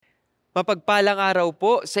Mapagpalang araw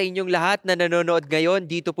po sa inyong lahat na nanonood ngayon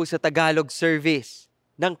dito po sa Tagalog service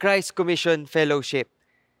ng Christ Commission Fellowship.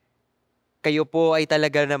 Kayo po ay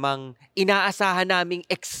talaga namang inaasahan naming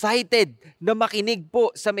excited na makinig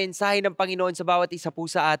po sa mensahe ng Panginoon sa bawat isa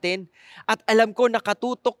po sa atin. At alam ko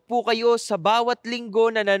nakatutok po kayo sa bawat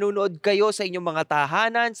linggo na nanonood kayo sa inyong mga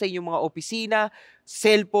tahanan, sa inyong mga opisina,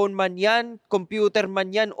 cellphone man yan, computer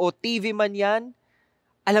man yan o TV man yan.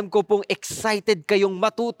 Alam ko pong excited kayong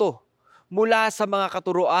matuto mula sa mga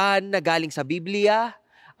katuruan na galing sa Biblia.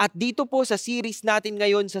 At dito po sa series natin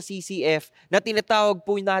ngayon sa CCF na tinatawag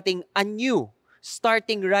po nating Anew,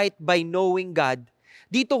 Starting Right by Knowing God,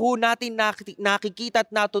 dito ho natin nakikita at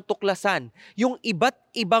natutuklasan yung iba't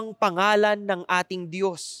ibang pangalan ng ating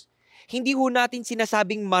Diyos. Hindi ho natin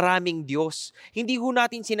sinasabing maraming Diyos. Hindi ho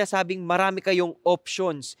natin sinasabing marami kayong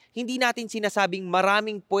options. Hindi natin sinasabing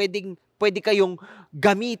maraming pwede kayong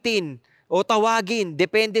gamitin o tawagin,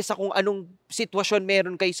 depende sa kung anong sitwasyon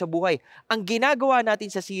meron kayo sa buhay. Ang ginagawa natin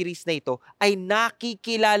sa series na ito ay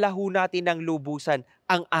nakikilala ho natin ng lubusan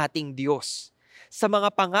ang ating Diyos. Sa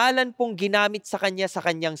mga pangalan pong ginamit sa Kanya sa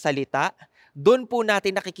Kanyang salita, doon po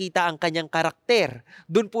natin nakikita ang Kanyang karakter.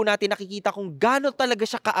 Doon po natin nakikita kung gaano talaga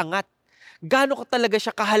siya kaangat, gaano talaga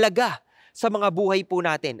siya kahalaga sa mga buhay po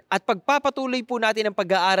natin. At pagpapatuloy po natin ang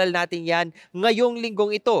pag-aaral natin yan ngayong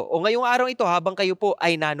linggong ito o ngayong araw ito habang kayo po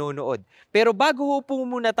ay nanonood. Pero bago po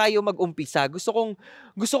muna tayo mag-umpisa, gusto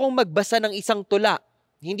kong magbasa ng isang tula.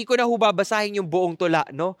 Hindi ko na ho babasahin yung buong tula,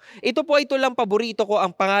 no? Ito po ay tulang paborito ko.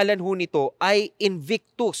 Ang pangalan ho nito ay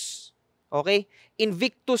Invictus. Okay?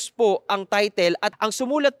 Invictus po ang title at ang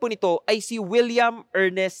sumulat po nito ay si William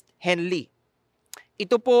Ernest Henley.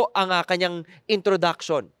 Ito po ang kanyang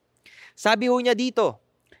introduction. Sabi ho niya dito,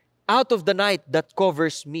 "Out of the night that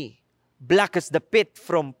covers me, black as the pit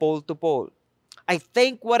from pole to pole, I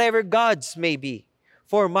thank whatever gods may be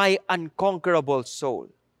for my unconquerable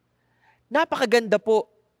soul." Napakaganda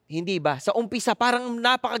po, hindi ba? Sa umpisa, parang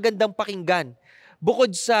napakagandang pakinggan.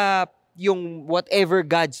 Bukod sa yung whatever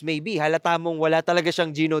gods may be, halata mong wala talaga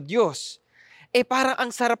siyang Gino Diyos. Parang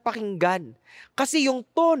ang sarap pakinggan. Kasi yung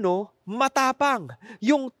tono, matapang.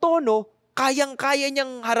 Yung tono, kayang-kaya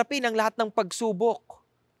niyang harapin ang lahat ng pagsubok.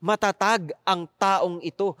 Matatag ang taong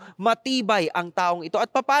ito. Matibay ang taong ito. At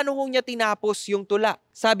paano ho niya tinapos yung tula?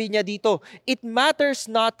 Sabi niya dito, "It matters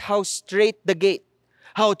not how straight the gate,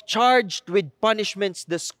 how charged with punishments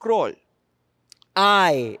the scroll.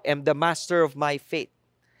 I am the master of my fate.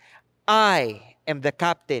 I am the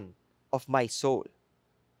captain of my soul."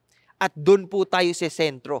 At dun po tayo sa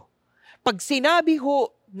sentro. Pag sinabi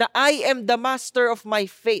ho na I am the master of my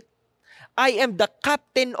fate, I am the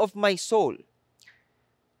captain of my soul,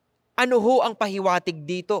 ano ho ang pahiwatig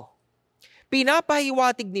dito?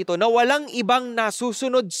 Pinapahiwatig nito na walang ibang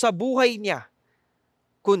nasusunod sa buhay niya,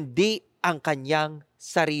 kundi ang kanyang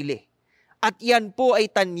sarili. At yan po ay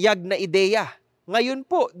tanyag na ideya. Ngayon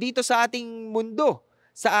po, dito sa ating mundo,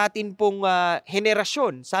 sa atin pong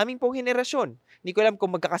henerasyon, sa aming pong henerasyon, hindi ko alam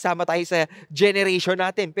kung magkakasama tayo sa generation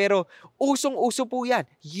natin, pero usong-uso po yan.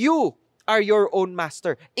 You are your own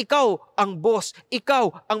master. Ikaw ang boss.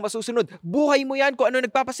 Ikaw ang masusunod. Buhay mo yan. Kung ano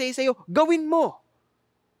nagpapasaya sa'yo, gawin mo.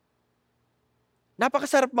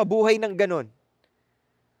 Napakasarap mabuhay ng ganon.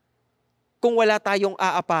 Kung wala tayong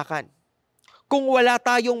aapakan. Kung wala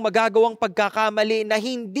tayong magagawang pagkakamali na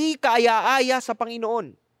hindi kaaya-aya sa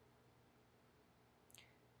Panginoon.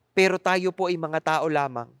 Pero tayo po ay mga tao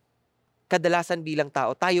lamang. Kadalasan bilang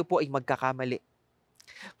tao, tayo po ay magkakamali.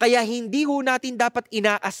 Kaya hindi ho natin dapat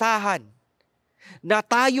inaasahan na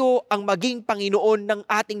tayo ang maging Panginoon ng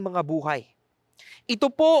ating mga buhay. Ito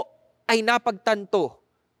po ay napagtanto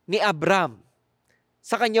ni Abram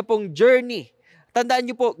sa kanya pong journey. Tandaan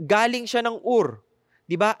niyo po, galing siya ng Ur.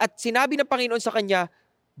 Diba? At sinabi ng Panginoon sa kanya,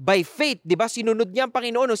 by faith, diba? Sinunod niya ang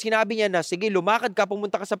Panginoon. Sinabi niya na, sige, lumakad ka,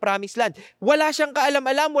 pumunta ka sa promised land. Wala siyang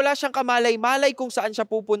kaalam-alam, wala siyang kamalay-malay kung saan siya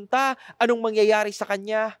pupunta, anong mangyayari sa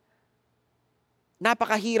kanya.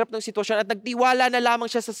 Napakahirap ng sitwasyon at nagtiwala na lamang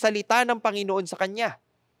siya sa salita ng Panginoon sa kanya.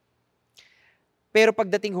 Pero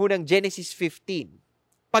pagdating ho ng Genesis 15,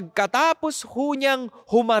 pagkatapos ho niyang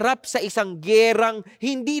humarap sa isang gerang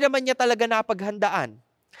hindi naman niya talaga napaghandaan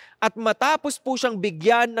at matapos po siyang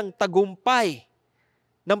bigyan ng tagumpay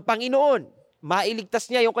ng Panginoon,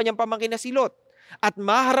 mailigtas niya yung kanyang pamangkin na si Lot at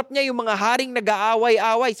maharap niya yung mga haring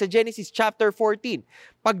nag-aaway-away sa Genesis chapter 14.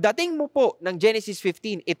 Pagdating mo po ng Genesis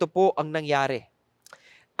 15, ito po ang nangyari.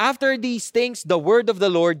 After these things, the word of the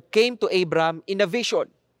Lord came to Abram in a vision.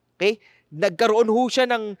 Okay? Nagkaroon ho siya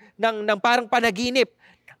ng parang panaginip.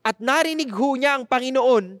 At narinig ho niya ang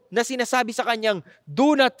Panginoon na sinasabi sa kanyang,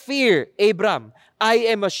 "Do not fear, Abram. I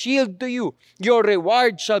am a shield to you. Your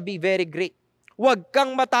reward shall be very great." Huwag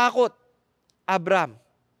kang matakot, Abram.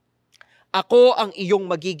 Ako ang iyong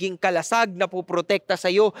magiging kalasag na puprotekta sa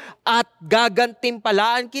iyo at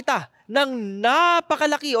gagantimpalaan kita ng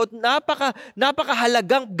napakalaki o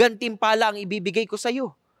napakahalagang gantimpala ang ibibigay ko sa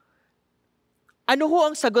iyo. Ano ho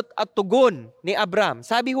ang sagot at tugon ni Abram?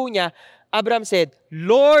 Sabi ho niya, Abram said,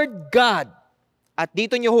 "Lord God." At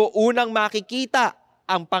dito niyo ho unang makikita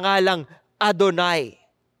ang pangalang Adonai.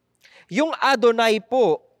 Yung Adonai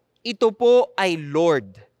po, ito po ay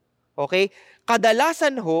Lord. Okay?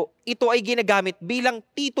 Kadalasan ho, ito ay ginagamit bilang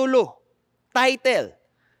titulo, title.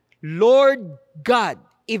 Lord God.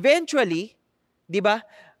 Eventually, di ba?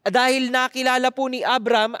 Dahil nakilala po ni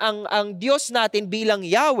Abram ang Diyos natin bilang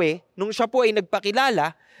Yahweh, nung siya po ay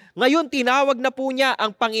nagpakilala, ngayon tinawag na po niya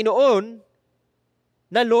ang Panginoon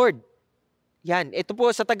na Lord. Yan, ito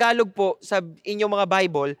po sa Tagalog po, sa inyong mga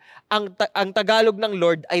Bible, ang Tagalog ng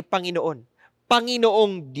Lord ay Panginoon.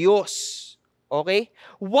 Panginoong Diyos. Okay?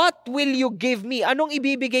 What will you give me? Anong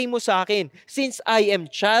ibibigay mo sa akin? Since I am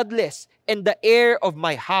childless and the heir of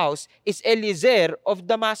my house is Eliezer of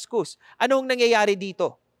Damascus. Anong nangyayari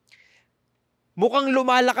dito? Mukhang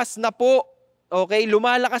lumalakas na po. Okay,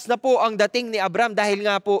 lumalakas na po ang dating ni Abram dahil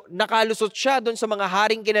nga po nakalusot siya doon sa mga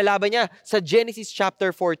haring kinalaban niya sa Genesis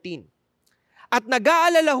chapter 14. At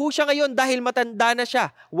nag-aalala ho siya ngayon dahil matanda na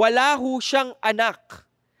siya. Wala ho siyang anak.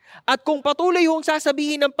 At kung patuloy hong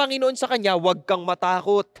sasabihin ng Panginoon sa kanya, "Huwag kang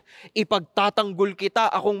matakot. Ipagtatanggol kita,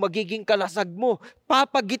 akong magiging kalasag mo.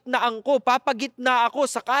 Papagitnaan ako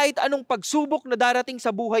sa kahit anong pagsubok na darating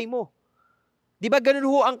sa buhay mo." Di ba ganun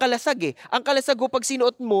ho ang kalasag eh? Ang kalasag ho pag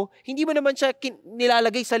sinuot mo, hindi mo naman siya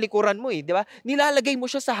nilalagay sa likuran mo eh. Di ba? Nilalagay mo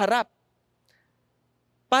siya sa harap.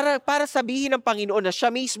 Para sabihin ng Panginoon na siya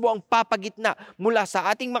mismo ang papagitna mula sa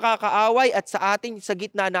ating makakaaway at sa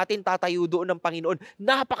gitna natin tatayo doon ng Panginoon.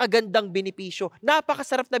 Napakagandang benepisyo.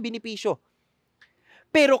 Napakasarap na benepisyo.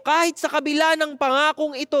 Pero kahit sa kabila ng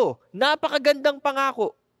pangakong ito, napakagandang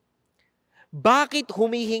pangako, bakit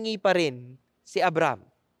humihingi pa rin si Abram?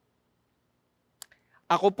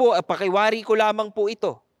 Ako po, pakiwari ko lamang po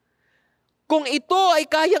ito. Kung ito ay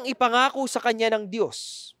kayang ipangako sa kanya ng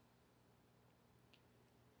Diyos,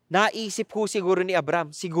 naisip ho siguro ni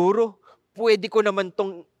Abram, siguro pwede ko naman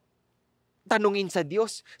tong tanungin sa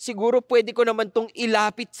Diyos. Siguro pwede ko naman tong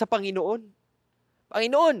ilapit sa Panginoon.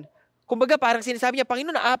 Panginoon, kumbaga parang sinasabi niya,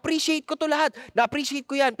 "Panginoon, na-appreciate ko to lahat. Na-appreciate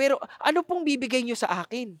ko yan. Pero ano pong bibigay niyo sa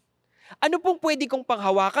akin? Ano pong pwede kong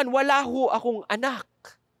panghawakan? Wala ho akong anak."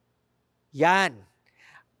 Yan.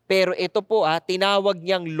 Pero ito po tinawag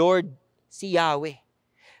niyang Lord si Yahweh.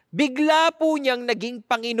 Bigla po niyang naging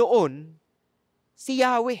Panginoon si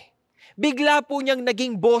Yahweh. Bigla po niyang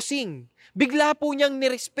naging bossing. Bigla po niyang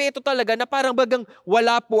nirespeto talaga na parang bagang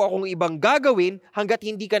wala po akong ibang gagawin hanggat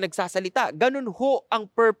hindi ka nagsasalita. Ganun ho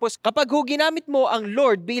ang purpose. Kapag ho ginamit mo ang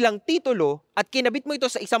Lord bilang titulo at kinabit mo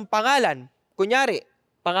ito sa isang pangalan, kunyari,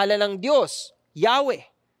 pangalan ng Diyos,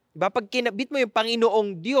 Yahweh. Diba? Pag kinabit mo yung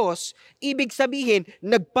Panginoong Diyos, ibig sabihin,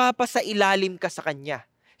 nagpapasailalim ka sa Kanya.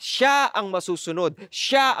 Siya ang masusunod.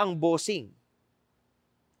 Siya ang bossing.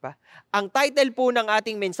 Diba? Ang title po ng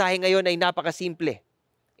ating mensahe ngayon ay napakasimple.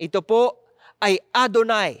 Ito po ay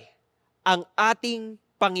Adonai, ang ating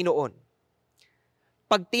Panginoon.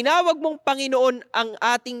 Pag tinawag mong Panginoon ang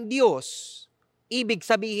ating Diyos, ibig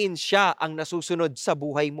sabihin siya ang nasusunod sa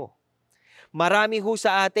buhay mo. Marami ho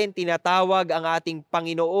sa atin tinatawag ang ating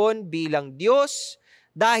Panginoon bilang Diyos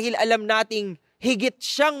dahil alam nating higit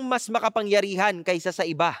siyang mas makapangyarihan kaysa sa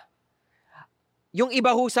iba. Yung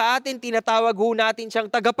iba ho sa atin, tinatawag ho natin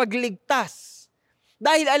siyang tagapagligtas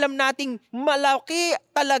dahil alam nating malaki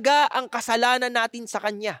talaga ang kasalanan natin sa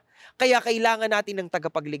Kanya. Kaya kailangan natin ng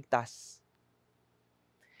tagapagligtas.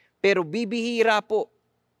 Pero bibihira po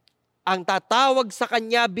ang tatawag sa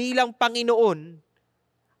Kanya bilang Panginoon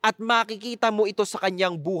at makikita mo ito sa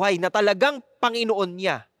kanyang buhay na talagang Panginoon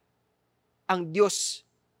niya, ang Diyos.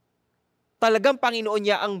 Talagang Panginoon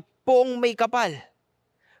niya ang poong may kapal.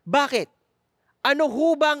 Bakit? Ano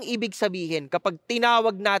ho ba ang ibig sabihin kapag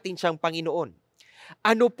tinawag natin siyang Panginoon?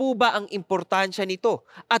 Ano po ba ang importansya nito?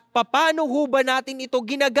 At paano ho ba natin ito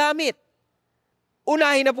ginagamit?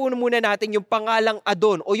 Unahin na po muna natin yung pangalang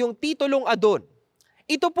Adon o yung titulong Adon.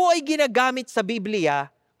 Ito po ay ginagamit sa Biblia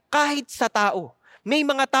kahit sa tao. May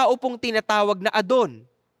mga tao pong tinatawag na Adon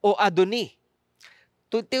o Adoni.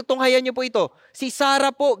 Tunghayan niyo po ito. Si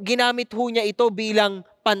Sarah po, ginamit ho niya ito bilang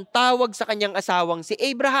pantawag sa kanyang asawang si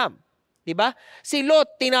Abraham. Diba? Si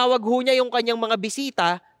Lot, tinawag ho niya yung kanyang mga bisita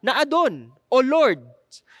na Adon o Lord.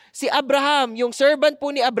 Si Abraham, yung servant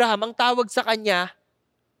po ni Abraham, ang tawag sa kanya,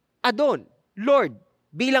 Adon, Lord,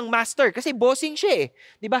 bilang master. Kasi bossing siya eh.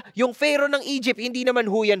 Di ba? Yung Pharaoh ng Egypt, hindi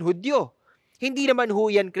naman ho yan Hudyo. Hindi naman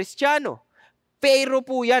ho yan Kristiyano. Pharaoh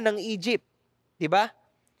po yan ng Egypt. Di ba?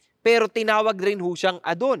 Pero tinawag rin ho siyang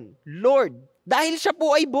Adon, Lord. Dahil siya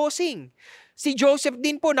po ay bossing. Si Joseph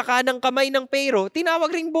din po, nakanang kamay ng Pharaoh,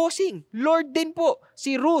 tinawag rin bossing. Lord din po.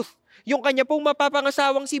 Si Ruth, yung kanya pong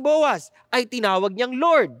mapapangasawang si Boaz, ay tinawag niyang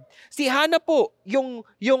Lord. Si Hannah po, yung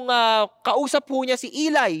kausap po niya si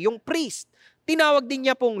Eli, yung priest, tinawag din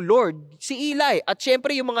niya pong Lord si Eli. At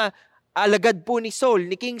syempre yung mga alagad po ni Saul,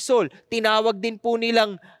 ni King Saul, tinawag din po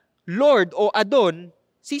nilang Lord o Adon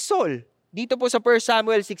si Saul. Dito po sa 1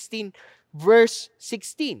 Samuel 16 verse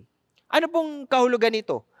 16. Ano pong kahulugan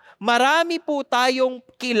nito? Marami po tayong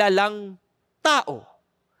kilalang tao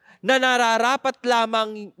na nararapat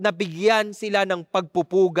lamang nabigyan sila ng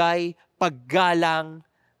pagpupugay, paggalang,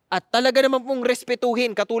 at talaga naman pong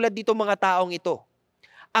respetuhin katulad dito mga taong ito.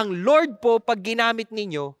 Ang Lord po, pag ginamit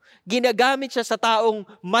ninyo, ginagamit siya sa taong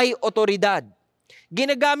may otoridad.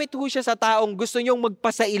 Ginagamit ho siya sa taong gusto nyong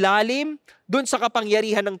magpasailalim dun sa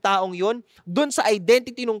kapangyarihan ng taong yon, dun sa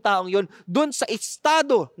identity ng taong yon, dun sa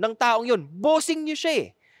estado ng taong yon. Bossing nyo siya eh.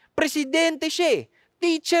 Presidente siya eh.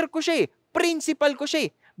 Teacher ko siya eh. Principal ko siya eh.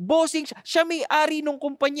 Bossing siya. Siya may-ari ng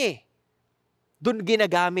kumpanya eh. Dun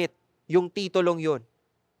ginagamit yung titulong yon.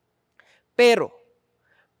 Pero,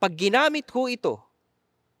 pag ginamit ho ito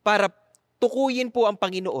para tukuyin po ang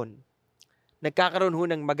Panginoon, nagkakaroon ho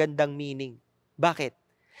ng magandang meaning. Bakit?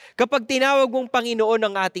 Kapag tinawag mong Panginoon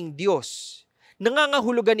ang ating Diyos,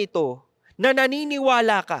 nangangahulugan ito na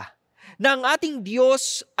naniniwala ka na ang ating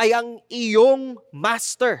Diyos ay ang iyong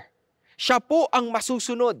master. Siya po ang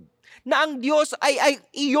masusunod. Na ang Diyos ay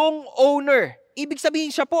iyong owner. Ibig sabihin,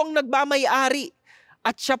 siya po ang nagmamay-ari.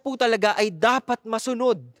 At siya po talaga ay dapat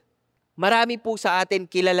masunod. Marami po sa atin,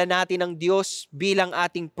 kilala natin ang Diyos bilang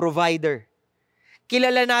ating provider.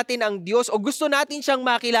 Kilala natin ang Diyos o gusto natin siyang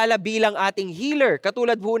makilala bilang ating healer.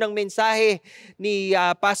 Katulad po ng mensahe ni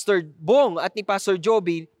Pastor Bong at ni Pastor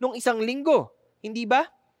Joby nung isang linggo. Hindi ba?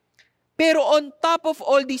 Pero on top of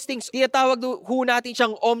all these things, tinatawag ho natin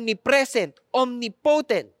siyang omnipresent,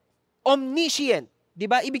 omnipotent, omniscient. Di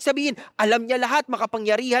ba? Ibig sabihin, alam niya lahat,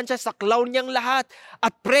 makapangyarihan siya, saklaw niyang lahat,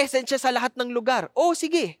 at present siya sa lahat ng lugar. O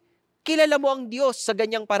sige, kilala mo ang Diyos sa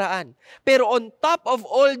ganyang paraan. Pero on top of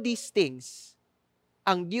all these things,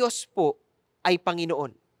 ang Diyos po ay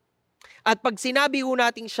Panginoon. At pag sinabi ho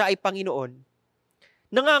natin siya ay Panginoon,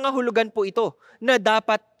 nangangahulugan po ito na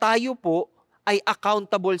dapat tayo po ay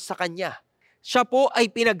accountable sa Kanya. Siya po ay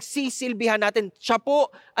pinagsisilbihan natin. Siya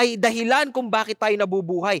po ay dahilan kung bakit tayo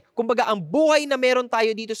nabubuhay. Kumbaga, ang buhay na meron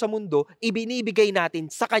tayo dito sa mundo, ibinibigay natin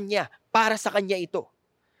sa Kanya, para sa Kanya ito.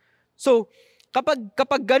 So,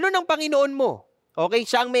 kapag ganun ang Panginoon mo, okay,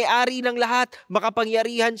 siya ang may-ari ng lahat,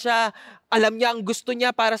 makapangyarihan siya, alam niya ang gusto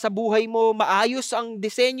niya para sa buhay mo, maayos ang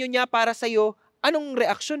disenyo niya para sa iyo, anong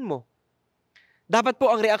reaksyon mo? Dapat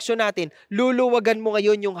po ang reaksyon natin, luluwagan mo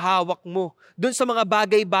ngayon yung hawak mo dun sa mga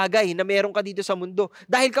bagay-bagay na meron ka dito sa mundo.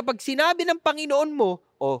 Dahil kapag sinabi ng Panginoon mo,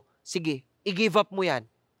 sige, i-give up mo yan.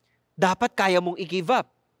 Dapat kaya mong i-give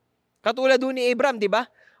up. Katulad doon ni Abraham, di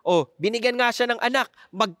ba? Binigyan nga siya ng anak.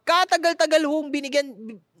 Magkatagal-tagal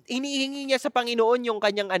hinihingi niya sa Panginoon yung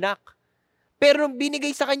kanyang anak. Pero nung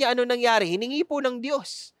binigay sa kanya, ano nangyari? Hiningi po ng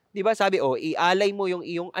Diyos. Di ba? Sabi, ialay mo yung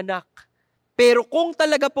iyong anak. Pero kung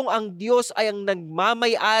talaga pong ang Diyos ay ang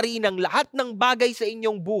nagmamay-ari ng lahat ng bagay sa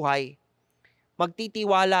inyong buhay,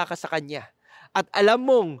 magtitiwala ka sa Kanya. At alam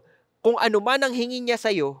mong kung ano man ang hingi niya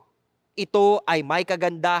sa iyo, ito ay may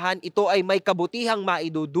kagandahan, ito ay may kabutihang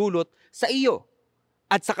maidudulot sa iyo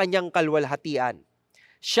at sa Kanyang kalwalhatian.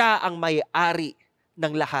 Siya ang may-ari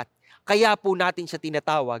ng lahat. Kaya po natin siya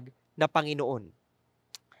tinatawag na Panginoon.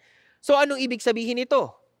 So anong ibig sabihin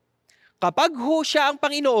nito? Kapag ho siya ang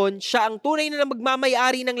Panginoon, siya ang tunay na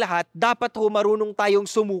magmamay-ari ng lahat, dapat ho marunong tayong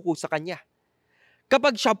sumuko sa Kanya.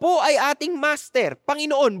 Kapag siya po ay ating master,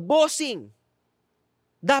 Panginoon, bossing,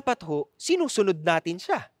 dapat ho sinusunod natin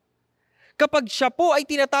siya. Kapag siya po ay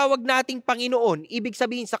tinatawag nating Panginoon, ibig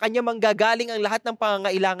sabihin sa Kanya manggagaling ang lahat ng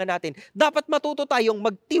pangangailangan natin, dapat matuto tayong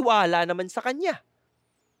magtiwala naman sa Kanya.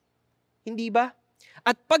 Hindi ba?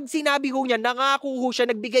 At pag sinabi ho niya, nangako ho siya,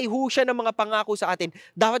 nagbigay ho siya ng mga pangako sa atin,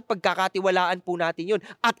 dapat pagkakatiwalaan po natin yun.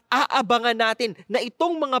 At aabangan natin na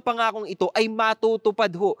itong mga pangakong ito ay matutupad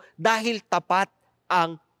ho dahil tapat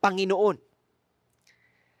ang Panginoon.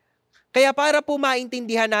 Kaya para po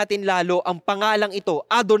maintindihan natin lalo ang pangalang ito,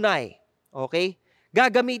 Adonai, okay?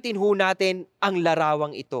 Gagamitin ho natin ang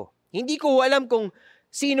larawang ito. Hindi ko alam kung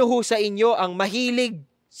sino ho sa inyo ang mahilig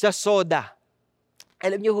sa soda.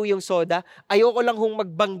 Alam niyo ho yung soda? Ayoko lang hong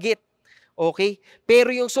magbanggit. Okay? Pero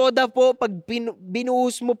yung soda po, pag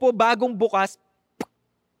binuhos mo po bagong bukas,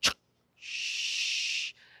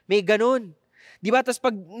 may ganun. Di ba? Tapos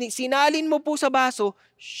pag sinalin mo po sa baso,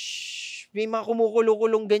 may mga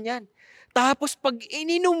kumukulo-kulong ganyan. Tapos pag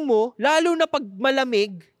ininom mo, lalo na pag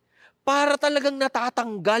malamig, para talagang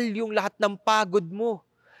natatanggal yung lahat ng pagod mo.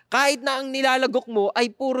 Kahit na ang nilalagok mo ay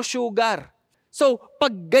puro sugar. So, pag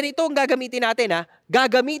ganito ang gagamitin natin,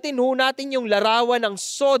 gagamitin ho natin yung larawan ng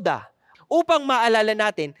soda upang maalala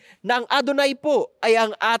natin na ang Adonai po ay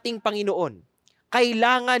ang ating Panginoon.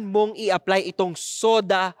 Kailangan mong i-apply itong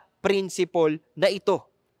soda principle na ito.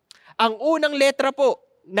 Ang unang letra po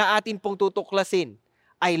na atin pong tutuklasin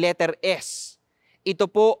ay letter S. Ito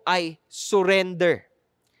po ay surrender.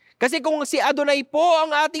 Kasi kung si Adonai po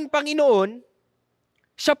ang ating Panginoon,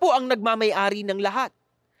 siya po ang nagmamay-ari ng lahat.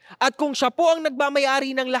 At kung siya po ang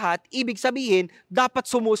nagmamay-ari ng lahat, ibig sabihin, dapat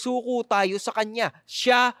sumusuko tayo sa Kanya.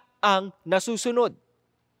 Siya ang nasusunod.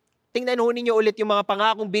 Tingnan ho ninyo ulit yung mga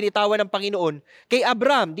pangakong binitawan ng Panginoon kay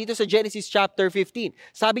Abram dito sa Genesis chapter 15.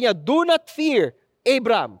 Sabi niya, "Do not fear,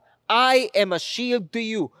 Abram. I am a shield to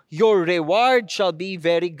you. Your reward shall be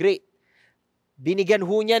very great." Binigyan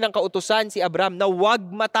ho niya ng kautusan si Abram na huwag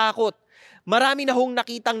matakot. Marami na hong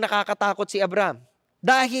nakitang nakakatakot si Abram.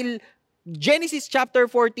 Dahil Genesis chapter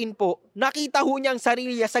 14 po, nakita ho niya ang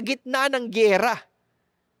sarili niya sa gitna ng giyera.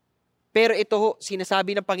 Pero ito ho,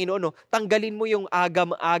 sinasabi ng Panginoon, tanggalin mo yung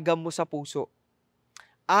agam-agam mo sa puso.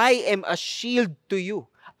 I am a shield to you.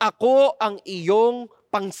 Ako ang iyong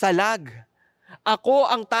pangsalag.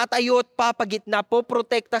 Ako ang tatayo at papagitna po,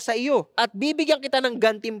 protekta sa iyo. At bibigyan kita ng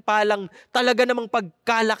gantimpalang talaga namang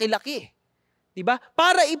pagkalaki-laki. Diba?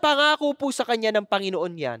 Para ipangako po sa kanya ng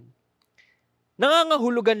Panginoon yan,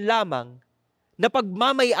 nangangahulugan lamang na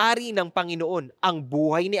pagmamay-ari ng Panginoon ang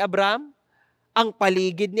buhay ni Abram, ang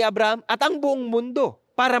paligid ni Abram, at ang buong mundo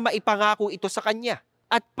para maipangako ito sa kanya.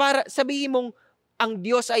 At para sabihin mong ang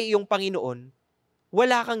Diyos ay iyong Panginoon,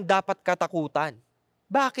 wala kang dapat katakutan.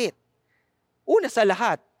 Bakit? Una sa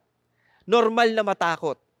lahat, normal na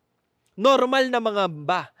matakot. Normal na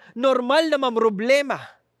mangamba. Normal na mamroblema.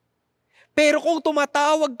 Pero kung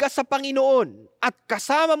tumatawag ka sa Panginoon at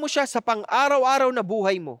kasama mo siya sa pang-araw-araw na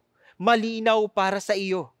buhay mo, malinaw para sa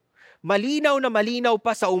iyo. Malinaw na malinaw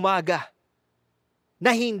pa sa umaga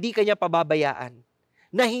na hindi kanya pababayaan,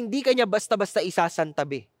 na hindi kanya basta-basta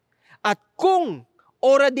isasantabi. At kung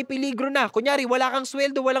ora di peligro na, kunyari wala kang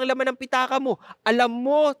sweldo, walang laman ng pitaka mo, alam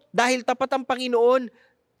mo dahil tapat ang Panginoon,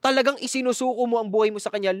 talagang isinusuko mo ang buhay mo sa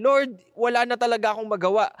Kanya. Lord, wala na talaga akong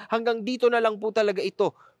magawa. Hanggang dito na lang po talaga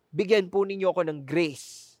ito. Bigyan po ninyo ako ng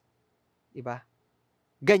grace. Diba?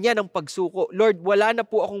 Ganyan ang pagsuko. Lord, wala na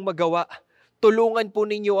po akong magawa. Tulungan po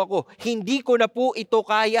ninyo ako. Hindi ko na po ito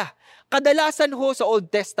kaya. Kadalasan ho sa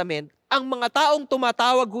Old Testament, ang mga taong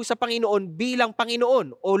tumatawag ho sa Panginoon bilang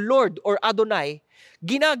Panginoon o Lord or Adonai,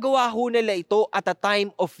 ginagawa ho nila ito at a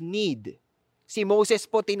time of need. Si Moses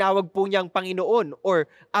po tinawag po niyang Panginoon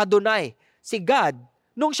or Adonai. Si God,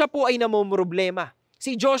 nung siya po ay namomroblema.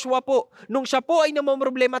 Si Joshua po, nung siya po ay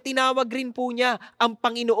namomroblema, tinawag rin po niya ang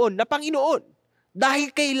Panginoon na Panginoon. Dahil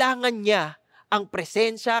kailangan niya ang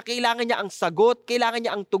presensya, kailangan niya ang sagot, kailangan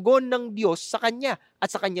niya ang tugon ng Diyos sa kanya at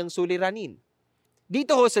sa kanyang suliranin.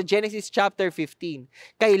 Dito ho sa Genesis chapter 15,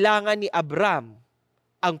 kailangan ni Abram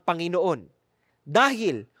ang Panginoon.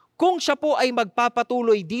 Dahil kung siya po ay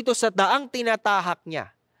magpapatuloy dito sa daang tinatahak niya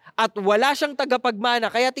at wala siyang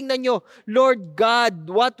tagapagmana, kaya tingnan nyo, Lord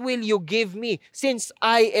God, what will you give me since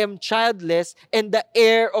I am childless and the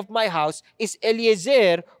heir of my house is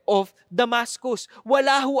Eliezer of Damascus?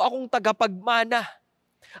 Wala ho akong tagapagmana.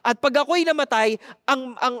 At pag ako'y namatay,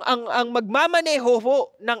 ang magmamaneho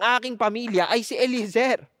ho ng aking pamilya ay si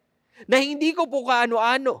Eliezer, na hindi ko po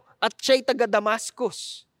kaano-ano at siya'y taga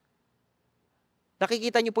Damascus.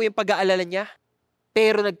 Nakikita niyo po yung pag-aalala niya?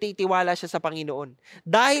 Pero nagtitiwala siya sa Panginoon.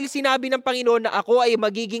 Dahil sinabi ng Panginoon na ako ay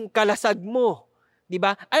magiging kalasag mo.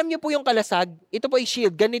 Diba? Alam niyo po yung kalasag? Ito po ay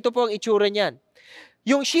shield. Ganito po ang itsura niyan.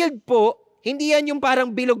 Yung shield po, hindi yan yung parang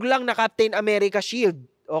bilog lang na Captain America shield.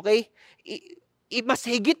 Okay? Mas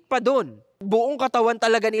higit pa doon. Buong katawan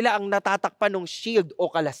talaga nila ang natatakpan ng shield o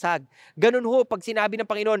kalasag. Ganun ho, pag sinabi ng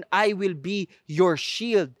Panginoon, I will be your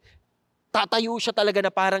shield. Tatayo siya talaga na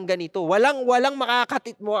parang ganito. Walang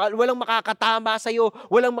makakatama sa iyo,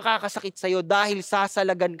 walang makakasakit sa iyo dahil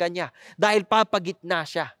sasalagan ka niya, dahil papagitna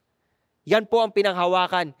siya. Yan po ang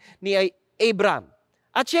pinanghawakan ni Abram.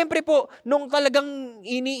 At syempre po, nung talagang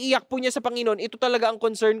iniiyak po niya sa Panginoon, ito talaga ang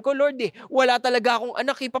concern ko, Lord eh. Wala talaga akong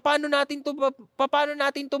anak eh. Paano natin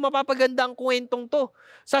to mapapaganda ang kwentong to?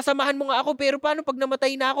 Sasamahan mo nga ako, pero paano pag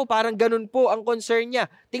namatay na ako? Parang ganun po ang concern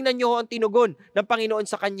niya. Tingnan niyo ho ang tinugon ng Panginoon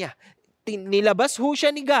sa kanya. Nilabas ho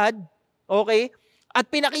siya ni God, okay?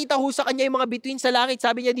 At pinakita ho sa kanya yung mga bituin sa langit.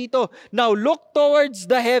 Sabi niya dito, now look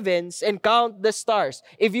towards the heavens and count the stars.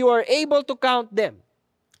 If you are able to count them,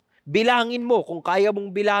 bilangin mo kung kaya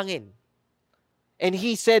mong bilangin. And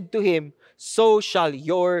he said to him, so shall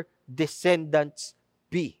your descendants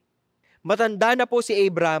be. Matanda na po si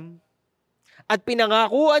Abram at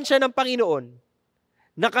pinangakuan siya ng Panginoon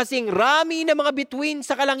na kasing rami ng mga bituin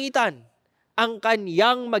sa kalangitan ang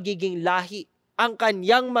kanyang magiging lahi, ang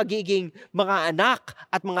kanyang magiging mga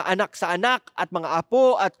anak sa anak at mga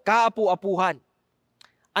apo at kaapu-apuhan.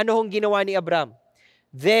 Ano hong ginawa ni Abram?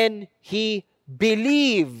 Then he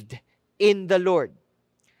believed in the Lord.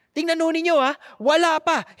 Tingnan ho ninyo wala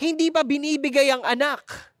pa, hindi pa binibigay ang anak.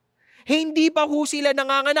 Hindi pa ho sila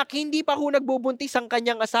nanganganak, hindi pa ho nagbubuntis ang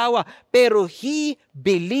kanyang asawa. Pero he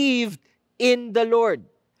believed in the Lord.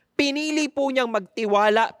 Pinili po niyang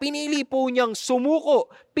magtiwala, pinili po niyang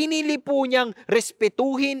sumuko, pinili po niyang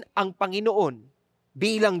respetuhin ang Panginoon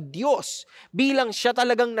bilang Diyos, bilang siya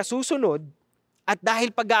talagang nasusunod. At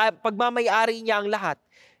dahil pagmamayari niya ang lahat,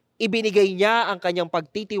 ibinigay niya ang kanyang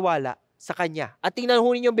pagtitiwala sa kanya. At tingnan ho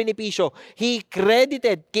ninyo yung benepisyo.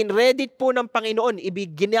 Kinredit po ng Panginoon,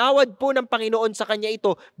 ginawad po ng Panginoon sa kanya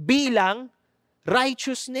ito bilang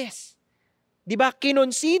righteousness. Diba?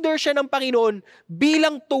 Kinonsider siya ng Panginoon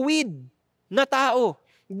bilang tuwid na tao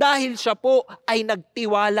dahil siya po ay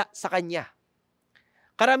nagtiwala sa kanya.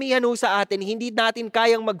 Karamihan ho sa atin, hindi natin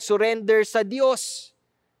kayang mag-surrender sa Diyos.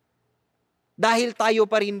 Dahil tayo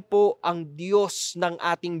pa rin po ang Diyos ng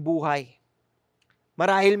ating buhay.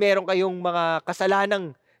 Marahil meron kayong mga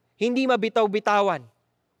kasalanang hindi mabitaw-bitawan.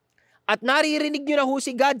 At naririnig nyo na ho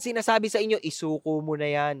si God, sinasabi sa inyo, isuko mo na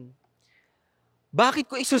yan.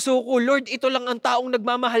 Bakit ko isusuko? Lord, ito lang ang taong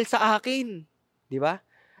nagmamahal sa akin. Di ba?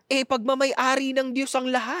 Pagmamay-ari ng Diyos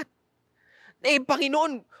ang lahat.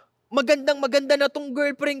 Panginoon, magandang-maganda na tong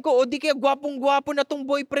girlfriend ko o di kaya gwapong-gwapo na tong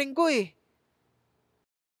boyfriend ko eh.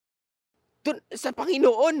 Sa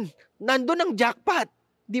Panginoon, nandun ang jackpot,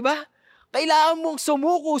 di ba? Kailangan mong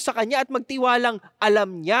sumuko sa Kanya at magtiwalang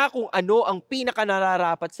alam niya kung ano ang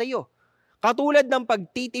pinakanararapat sa iyo. Katulad ng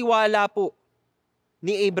pagtitiwala po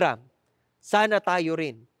ni Abram, sana tayo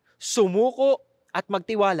rin sumuko at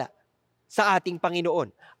magtiwala sa ating Panginoon.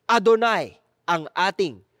 Adonai ang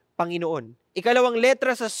ating Panginoon. Ikalawang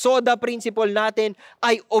letra sa SODA principle natin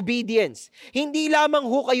ay obedience. Hindi lamang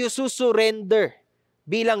ho kayo susurrender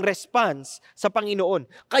bilang response sa Panginoon.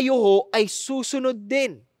 Kayo ho ay susunod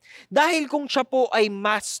din. Dahil kung siya po ay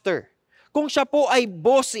master, kung siya po ay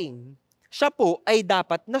bossing, siya po ay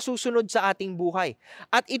dapat nasusunod sa ating buhay.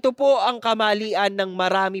 At ito po ang kamalian ng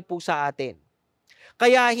marami po sa atin.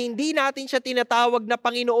 Kaya hindi natin siya tinatawag na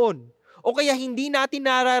Panginoon o kaya hindi natin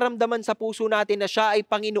nararamdaman sa puso natin na siya ay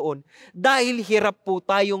Panginoon dahil hirap po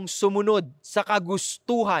tayong sumunod sa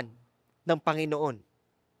kagustuhan ng Panginoon.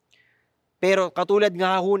 Pero katulad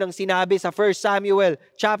nga ho ng sinabi sa 1 Samuel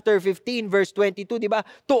chapter 15 verse 22, di ba?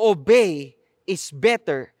 To obey is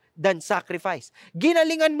better than sacrifice.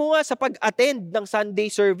 Ginalingan mo nga sa pag-attend ng Sunday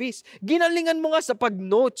service. Ginalingan mo nga sa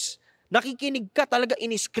pag-notes. Nakikinig ka talaga,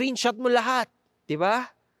 in-screenshot mo lahat. Di ba?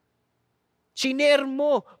 Shiner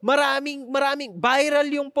mo. Maraming viral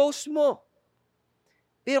yung post mo.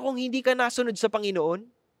 Pero kung hindi ka nasunod sa Panginoon,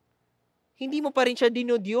 hindi mo pa rin siya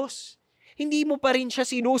dinodiyos. Hindi mo pa rin siya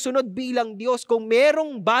sinusunod bilang Diyos. Kung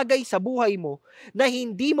merong bagay sa buhay mo na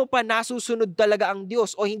hindi mo pa nasusunod talaga ang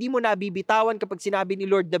Diyos o hindi mo nabibitawan kapag sinabi ni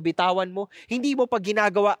Lord na bitawan mo, hindi mo pa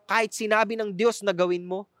ginagawa kahit sinabi ng Diyos na gawin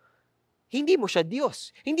mo, hindi mo siya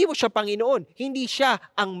Diyos. Hindi mo siya Panginoon. Hindi siya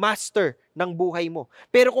ang master ng buhay mo.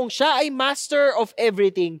 Pero kung siya ay master of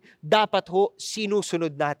everything, dapat ho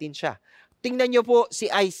sinusunod natin siya. Tingnan niyo po si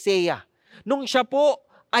Isaiah. Nung siya po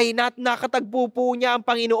ay nakatagpo po niya ang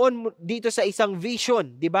Panginoon dito sa isang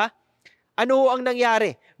vision, di ba? Ano ho ang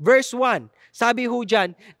nangyari? Verse 1, sabi ho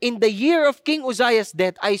dyan, in the year of King Uzziah's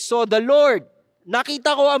death, I saw the Lord.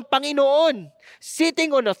 Nakita ko ang Panginoon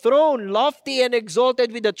sitting on a throne, lofty and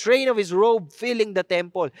exalted with the train of His robe filling the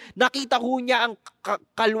temple. Nakita ho niya ang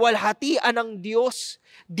kalwalhatian ng Diyos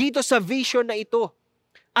dito sa vision na ito.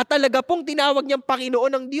 At talaga pong tinawag niyang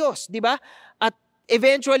Panginoon ng Diyos, di ba? At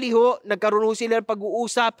eventually ho, nagkaroon ho sila ng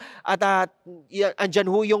pag-uusap at andyan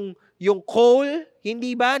ho yung coal,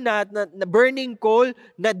 hindi ba, na burning coal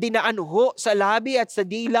na dinaan ho sa labi at sa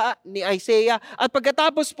dila ni Isaiah. At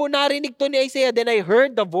pagkatapos po narinig to ni Isaiah, then I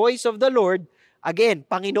heard the voice of the Lord Again,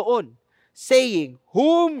 Panginoon, saying,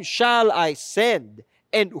 "Whom shall I send?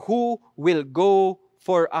 And who will go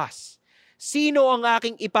for us?" Sino ang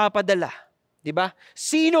aking ipapadala? 'Di ba?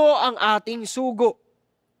 Sino ang ating sugo?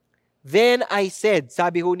 Then I said,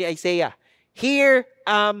 sabi ho ni Isaiah, "Here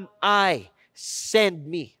am I, send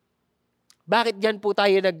me." Bakit diyan po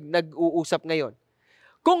tayo nag-uusap ngayon?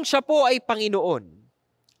 Kung siya po ay Panginoon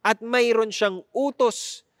at mayroon siyang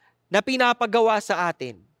utos na pinapagawa sa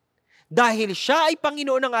atin, dahil siya ay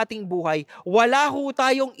Panginoon ng ating buhay, wala ho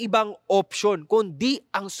tayong ibang option kundi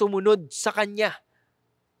ang sumunod sa Kanya.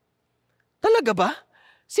 Talaga ba?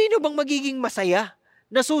 Sino bang magiging masaya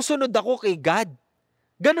na susunod ako kay God?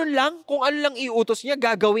 Ganun lang, kung ano lang iutos niya,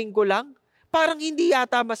 gagawin ko lang. Parang hindi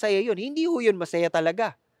yata masaya yun. Hindi ho yun masaya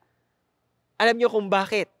talaga. Alam niyo kung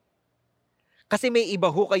bakit? Kasi may iba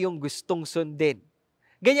ho kayong gustong sundin.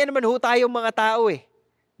 Ganyan naman ho tayong mga tao eh.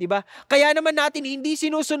 Diba? Kaya naman natin hindi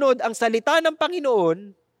sinusunod ang salita ng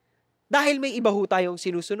Panginoon dahil may iba ho tayong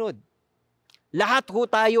sinusunod. Lahat ho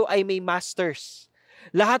tayo ay may masters.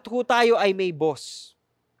 Lahat ho tayo ay may boss.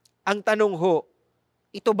 Ang tanong ho,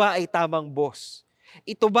 ito ba ay tamang boss?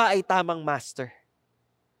 Ito ba ay tamang master?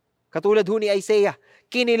 Katulad ho ni Isaiah,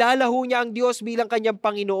 kinilala ho niya ang Diyos bilang kanyang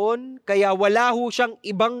Panginoon, kaya wala ho siyang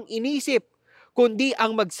ibang inisip, kundi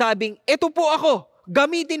ang magsabing, "Ito po ako,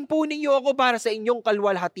 gamitin po ninyo ako para sa inyong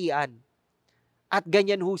kalwalhatian." At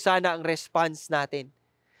ganyan ho sana ang response natin.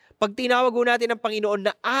 Pag tinawag ho natin ang Panginoon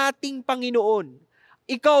na ating Panginoon,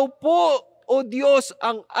 "Ikaw po, O Diyos,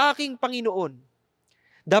 ang aking Panginoon."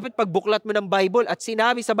 Dapat pagbuklat mo ng Bible at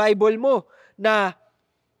sinabi sa Bible mo na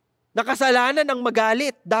nakasalanan ang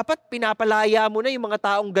magalit, dapat pinapalaya mo na yung mga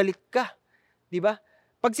taong galit ka. Di ba?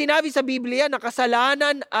 Pag sinabi sa Biblia,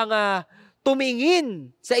 nakasalanan ang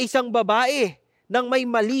tumingin sa isang babae nang may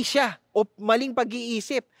mali siya o maling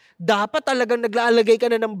pag-iisip, dapat talagang naglalagay ka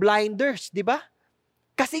na ng blinders, di ba?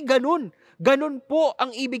 Kasi ganun po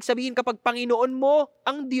ang ibig sabihin kapag Panginoon mo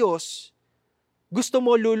ang Diyos. Gusto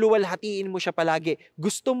mo, luluwalhatiin mo siya palagi.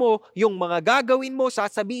 Gusto mo, yung mga gagawin mo,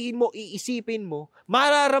 sasabihin mo, iisipin mo,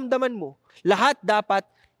 mararamdaman mo, lahat dapat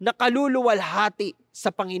nakaluluwalhati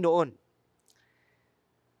sa Panginoon.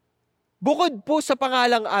 Bukod po sa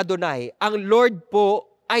pangalang Adonai, ang Lord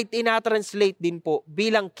po ay tinatranslate din po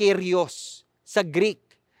bilang Kyrios sa Greek.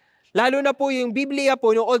 Lalo na po yung Biblia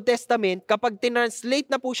po, yung Old Testament, kapag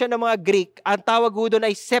tinranslate na po siya ng mga Greek, ang tawag po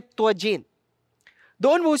doon ay Septuagint.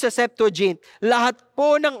 Doon mo sa Septuagint, lahat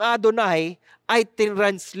po ng Adonai ay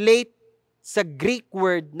translate sa Greek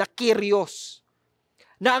word na Kyrios.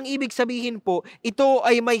 Na ang ibig sabihin po, ito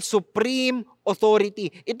ay may supreme authority.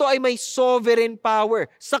 Ito ay may sovereign power.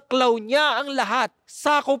 Saklaw niya ang lahat,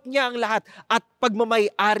 sakop niya ang lahat, at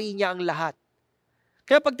pagmamay-ari niya ang lahat.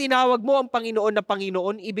 Kaya pag tinawag mo ang Panginoon na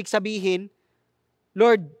Panginoon, ibig sabihin,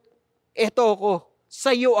 "Lord, eto ako,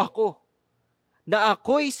 sa'yo ako, na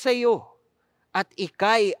ako'y sa'yo, at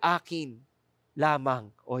ika'y akin lamang."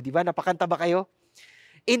 O, di ba? Napakanta ba kayo?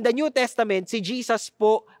 In the New Testament, si Jesus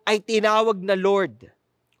po ay tinawag na Lord.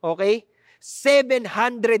 Okay?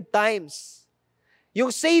 700 times.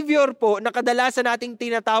 Yung Savior po, na kadalasan nating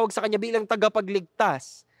tinatawag sa Kanya bilang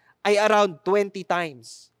tagapagligtas, ay around 20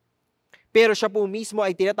 times. Pero siya po mismo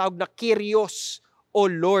ay tinatawag na Kyrios o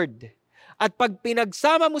Lord. At pag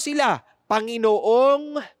pinagsama mo sila,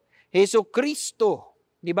 Panginoong Hesukristo,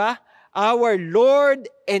 di ba? Our Lord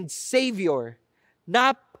and Savior,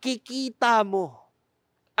 nakikita mo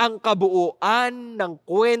ang kabuuan ng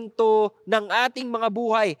kwento ng ating mga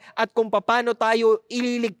buhay at kung paano tayo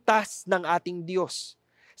ililigtas ng ating Diyos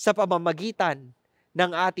sa pamamagitan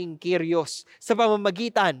ng ating Kyrios, sa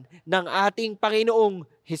pamamagitan ng ating Panginoong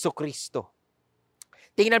Hesukristo.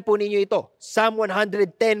 Tingnan po ninyo ito, Psalm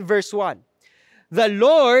 110 verse 1. The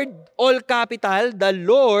Lord, all capital, the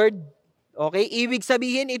Lord. Okay, ibig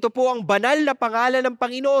sabihin, ito po ang banal na pangalan ng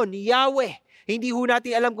Panginoon, Yahweh. Hindi ho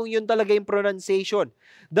natin alam kung yun talaga yung pronunciation.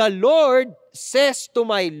 The Lord says to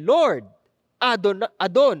my Lord,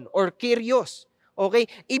 Adon or Kyrios. Okay,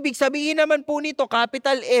 ibig sabihin naman po nito,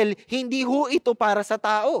 capital L, hindi ho ito para sa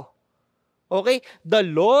tao. Okay, the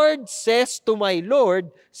Lord says to my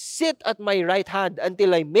Lord, sit at my right hand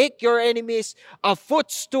until I make your enemies a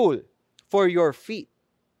footstool for your feet.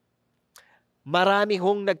 Marami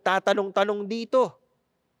hong nagtatanong-tanong dito.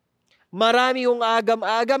 Marami hong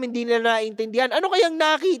agam-agam, hindi nila naintindihan. Ano kayang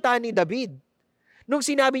nakita ni David? Nung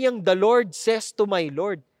sinabi niyang, the Lord says to my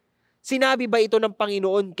Lord. Sinabi ba ito ng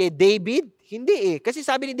Panginoon kay David? Hindi eh. Kasi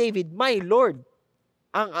sabi ni David, my Lord.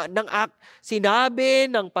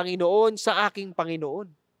 Sinabi ng Panginoon sa aking Panginoon.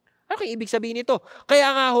 Ano kaya ibig sabihin nito?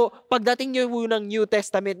 Kaya nga ho, pagdating niyo ng New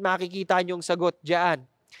Testament, makikita niyo yung sagot diyan.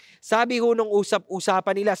 Sabi ho nung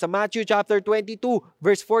usap-usapan nila sa Matthew chapter 22,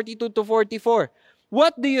 verse 42 to 44,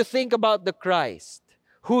 "What do you think about the Christ?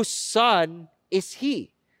 Whose son is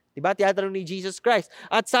He?" Diba? Tinatanong ni Jesus Christ.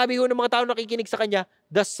 At sabi ho ng mga tao nakikinig sa Kanya,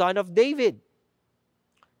 "The Son of David."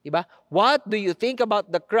 Diba? "What do you think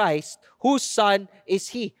about the Christ? Whose son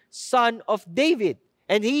is He?" Son of David.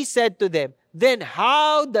 And He said to them, "Then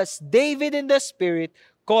how does David in the Spirit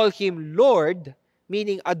call Him Lord,"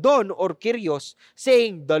 meaning Adon or Kyrios,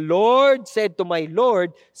 saying, "The Lord said to my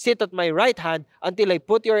Lord, sit at my right hand until I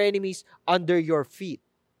put your enemies under your feet."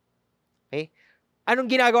 Okay? Anong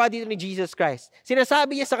ginagawa dito ni Jesus Christ?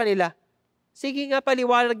 Sinasabi niya sa kanila, sige nga,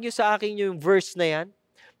 paliwanag niyo sa akin yung verse na yan.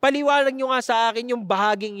 Paliwanag niyo nga sa akin yung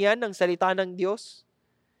bahaging yan ng salita ng Diyos.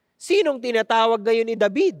 Sinong tinatawag ngayon ni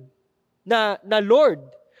David na Lord?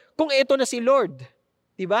 Kung ito na si Lord,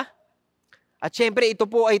 di ba? At syempre, ito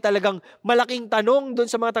po ay talagang malaking tanong doon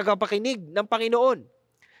sa mga tagapakinig ng Panginoon.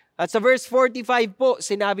 At sa verse 45 po,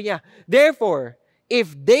 sinabi niya, "Therefore,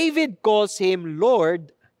 if David calls Him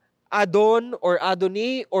Lord, Adon or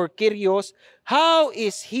Adoni or Kyrios, how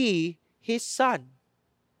is He His son?"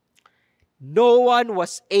 No one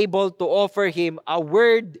was able to offer Him a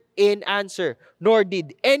word in answer, nor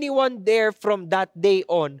did anyone dare from that day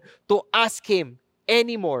on to ask Him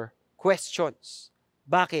any more questions.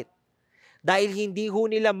 Bakit? Dahil hindi ho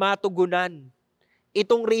nila matugunan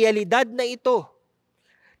itong realidad na ito,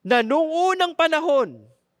 na nung unang panahon,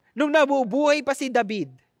 nung nabubuhay pa si David,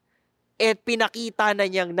 pinakita na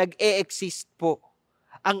niyang nag-e-exist po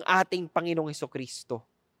ang ating Panginoong Hesukristo.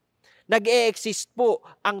 Nag-e-exist po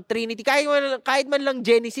ang Trinity. Kahit man lang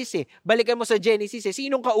Genesis balikan mo sa Genesis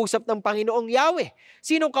sinong kausap ng Panginoong Yahweh?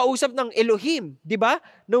 Sinong kausap ng Elohim? Di ba?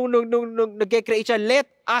 Nung nag-create siya, let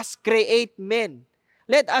us create men.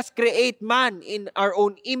 Let us create man in our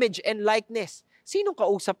own image and likeness. Sinong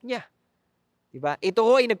kausap niya? Diba? Ito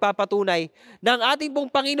ho ay nagpapatunay na ang ating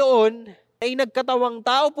pong Panginoon ay nagkatawang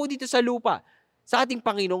tao po dito sa lupa. Sa ating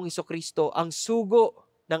Panginoong Hesukristo, ang sugo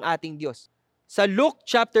ng ating Diyos. Sa Luke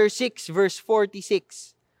chapter 6 verse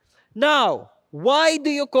 46, "Now, why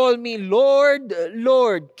do you call me Lord,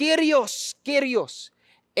 Lord, Kyrios, Kyrios,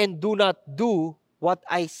 and do not do what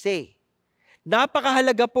I say?"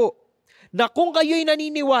 Napakahalaga po na kung kayo'y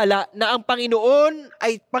naniniwala na ang Panginoon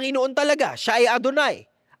ay Panginoon talaga, siya ay Adonai,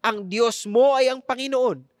 ang Diyos mo ay ang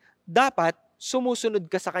Panginoon, dapat sumusunod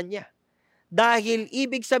ka sa Kanya. Dahil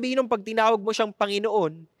ibig sabihin ng pag tinawag mo siyang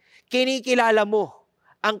Panginoon, kinikilala mo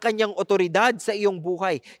ang Kanyang otoridad sa iyong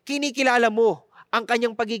buhay. Kinikilala mo ang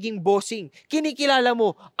Kanyang pagiging bossing. Kinikilala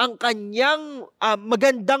mo ang Kanyang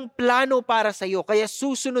magandang plano para sa iyo. Kaya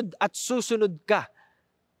susunod at susunod ka.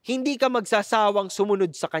 Hindi ka magsasawang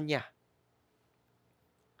sumunod sa Kanya.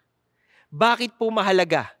 Bakit po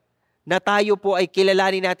mahalaga na tayo po ay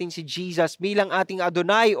kilalanin natin si Jesus bilang ating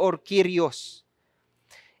Adonai or Kyrios?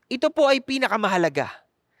 Ito po ay pinakamahalaga.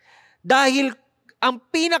 Dahil ang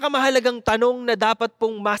pinakamahalagang tanong na dapat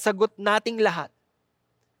pong masagot nating lahat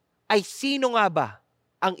ay sino nga ba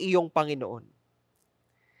ang iyong Panginoon?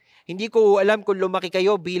 Hindi ko alam kung lumaki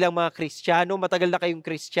kayo bilang mga Kristiyano, matagal na kayong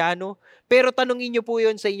Kristiyano, pero tanungin niyo po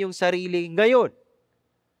yun sa inyong sarili ngayon.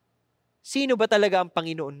 Sino ba talaga ang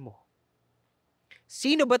Panginoon mo?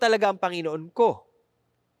 Sino ba talaga ang Panginoon ko?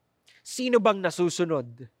 Sino bang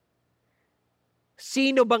nasusunod?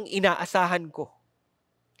 Sino bang inaasahan ko?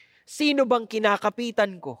 Sino bang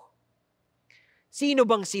kinakapitan ko? Sino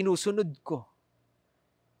bang sinusunod ko?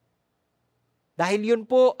 Dahil yun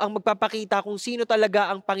po ang magpapakita kung sino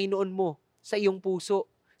talaga ang Panginoon mo sa iyong puso,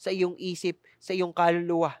 sa iyong isip, sa iyong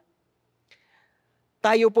kaluluwa.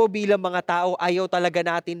 Tayo po bilang mga tao, ayaw talaga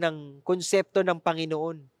natin ng konsepto ng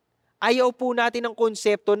Panginoon. Ayaw po natin ng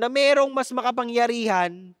konsepto na merong mas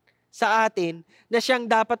makapangyarihan sa atin na siyang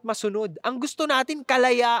dapat masunod. Ang gusto natin,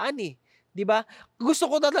 kalayaan Di ba? Gusto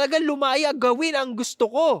ko na talaga lumaya, gawin ang gusto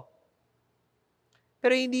ko.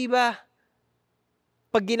 Pero hindi ba,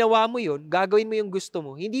 pag ginawa mo yun, gagawin mo yung gusto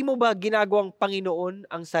mo, hindi mo ba ginagawang Panginoon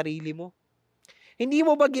ang sarili mo? Hindi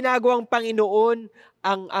mo ba ginagawang Panginoon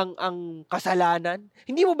ang kasalanan?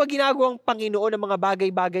 Hindi mo ba ginagawang Panginoon ang mga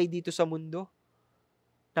bagay-bagay dito sa mundo?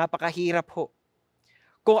 Napakahirap ho.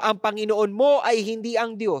 Kung ang Panginoon mo ay hindi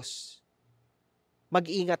ang Diyos,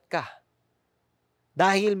 mag-ingat ka.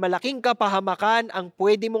 Dahil malaking kapahamakan ang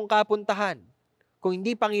pwede mong kapuntahan kung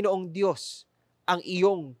hindi Panginoong Diyos ang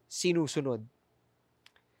iyong sinusunod.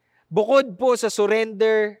 Bukod po sa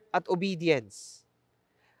surrender at obedience,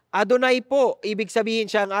 Adonai po, ibig sabihin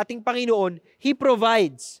siya ang ating Panginoon, He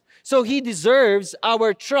provides. So He deserves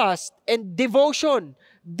our trust and devotion.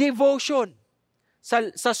 Devotion.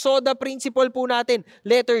 Sa SODA principle po natin,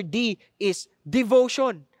 letter D is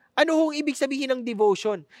devotion. Ano hong ibig sabihin ng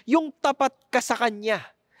devotion? Yung tapat ka sa Kanya.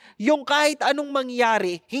 Yung kahit anong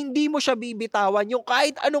mangyari, hindi mo siya bibitawan. Yung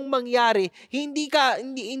kahit anong mangyari, hindi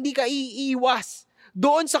ka iiwas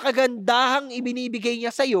doon sa kagandahang ibinibigay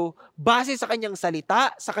niya sa iyo base sa Kanyang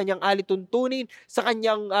salita, sa Kanyang alituntunin, sa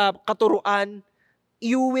Kanyang katuruan.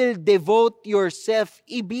 You will devote yourself.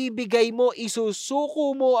 Ibibigay mo,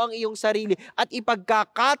 isusuko mo ang iyong sarili at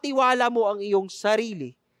ipagkakatiwala mo ang iyong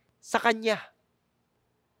sarili sa Kanya.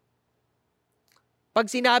 Pag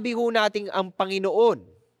sinabi ho nating ang Panginoon,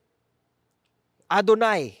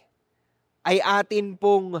 Adonai, ay atin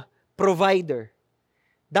pong provider,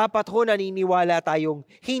 dapat ho naniniwala tayong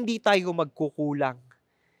hindi tayo magkukulang.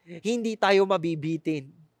 Hindi tayo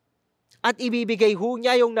mabibitin. At ibibigay ho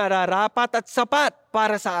niya yung nararapat at sapat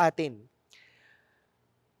para sa atin.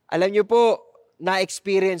 Alam niyo po,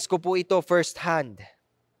 na-experience ko po ito first hand.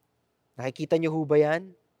 Nakikita niyo ho ba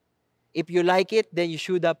yan? If you like it, then you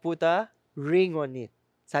should have put a ring on it.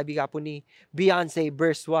 Sabi nga po ni Beyonce,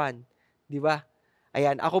 verse 1. Di ba?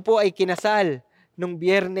 Ayan, ako po ay kinasal nung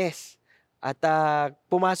Biyernes. At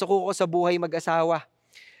pumasok ko sa buhay mag-asawa.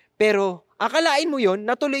 Pero akalain mo yon,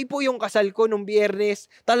 natuloy po yung kasal ko nung Biyernes.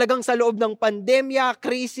 Talagang sa loob ng pandemya,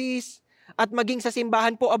 krisis, at maging sa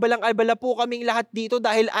simbahan po, abalang-abala po kaming lahat dito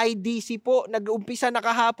dahil IDC po. Nag-umpisa na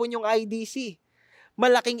kahapon yung IDC.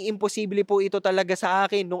 Malaking imposible po ito talaga sa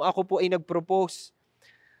akin nung ako po ay nag-propose.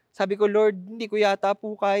 Sabi ko, Lord, hindi ko yata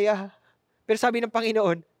po kaya. Pero sabi ng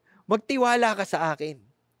Panginoon, magtiwala ka sa akin.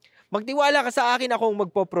 Magtiwala ka sa akin, akong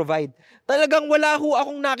magpo-provide. Talagang wala ho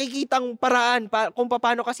akong nakikitang paraan kung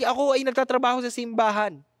paano kasi ako ay nagtatrabaho sa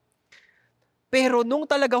simbahan. Pero nung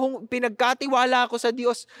talaga hong pinagkatiwala ko sa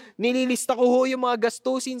Diyos, nililista ko ho yung mga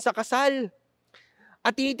gastusin sa kasal.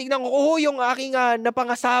 At tinitignan ko ho yung aking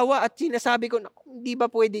napangasawa at sinasabi ko, hindi ba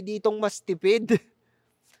pwede ditong mas tipid?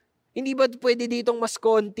 Hindi ba pwede ditong mas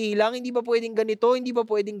konti lang? Hindi ba pwedeng ganito? Hindi ba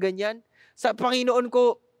pwedeng ganyan? Sa Panginoon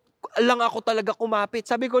ko, lang ako talaga kumapit.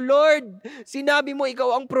 Sabi ko, Lord, sinabi mo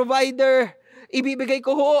ikaw ang provider. Ibibigay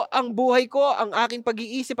ko ho ang buhay ko, ang aking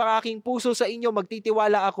pag-iisip, ang aking puso sa inyo.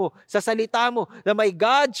 Magtitiwala ako sa salita mo na my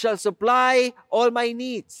God shall supply all my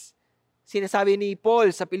needs. Sinasabi ni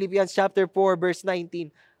Paul sa Philippians chapter 4 verse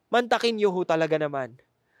 19, mantakin niyo ho talaga naman.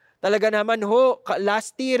 Talaga naman ho,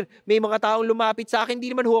 last year, may mga taong lumapit sa akin,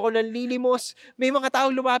 hindi naman ho ako nanlilimos. May mga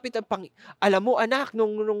taong lumapit, alam mo anak,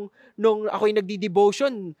 nung ako'y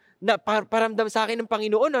nagdi-devotion, paramdam sa akin ng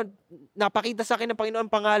Panginoon, napakita sa akin ng Panginoon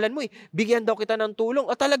ang pangalan mo, bigyan daw kita ng tulong.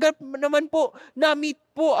 At talaga naman po, na-meet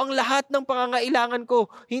po ang lahat ng pangangailangan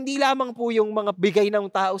ko. Hindi lamang po yung mga bigay ng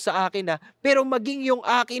tao sa akin, pero maging yung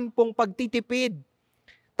akin pong pagtitipid.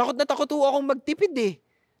 Takot na takot ho akong magtipid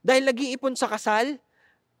dahil nag-iipon sa kasal.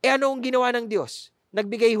 Ano ang ginawa ng Diyos?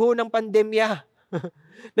 Nagbigay ho ng pandemya.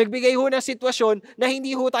 Nagbigay ho ng sitwasyon na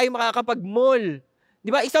hindi ho tayo makakapag-mall. Di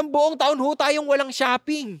ba? Isang buong taon ho tayong walang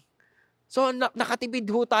shopping. So, nakatipid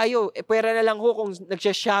ho tayo. Pwera na lang ho kung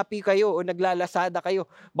nagsya-Shopee kayo o naglalasada kayo.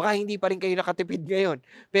 Baka hindi pa rin kayo nakatipid ngayon.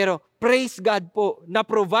 Pero, praise God po,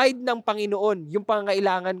 na-provide ng Panginoon yung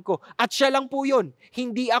pangangailangan ko. At siya lang po yun.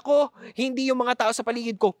 Hindi ako, hindi yung mga tao sa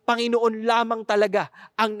paligid ko. Panginoon lamang talaga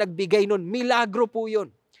ang nagbigay nun. Milagro po yun.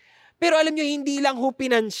 Pero alam nyo, hindi lang ho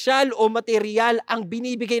pinansyal o material ang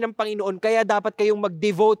binibigay ng Panginoon. Kaya dapat kayong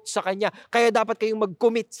mag-devote sa Kanya. Kaya dapat kayong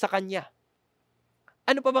mag-commit sa Kanya.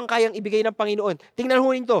 Ano pa bang kayang ibigay ng Panginoon? Tingnan ho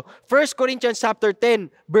nito. 1 Corinthians chapter 10,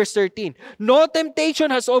 verse 13. No temptation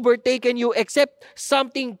has overtaken you except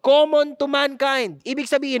something common to mankind. Ibig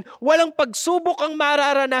sabihin, walang pagsubok ang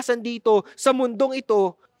mararanasan dito sa mundong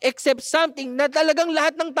ito except something na talagang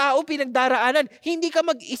lahat ng tao pinagdaraanan. Hindi ka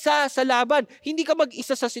mag-isa sa laban. Hindi ka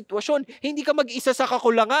mag-isa sa sitwasyon. Hindi ka mag-isa sa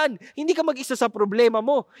kakulangan. Hindi ka mag-isa sa problema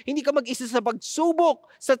mo. Hindi ka mag-isa sa pagsubok,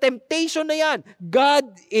 sa temptation na yan.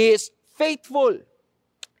 God is faithful.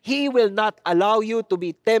 He will not allow you to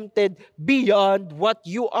be tempted beyond what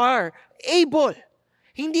you are able.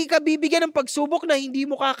 Hindi ka bibigyan ng pagsubok na hindi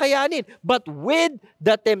mo kakayanin. But with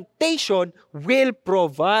the temptation will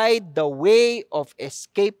provide the way of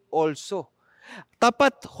escape also.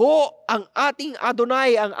 Tapat ho ang ating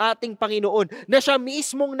Adonai, ang ating Panginoon, na siya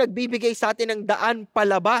mismong nagbibigay sa atin ng daan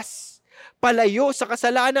palabas. Palayo sa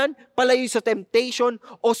kasalanan, palayo sa temptation,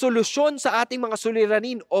 o solusyon sa ating mga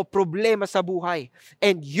suliranin o problema sa buhay.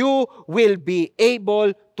 And you will be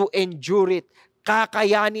able to endure it.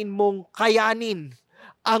 Kakayanin mong kayanin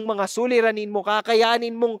ang mga suliranin mo,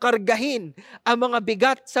 kakayanin mong kargahin ang mga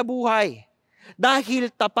bigat sa buhay.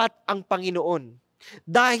 Dahil tapat ang Panginoon.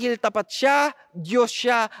 Dahil tapat siya, Diyos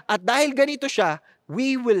siya, at dahil ganito siya,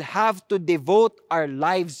 we will have to devote our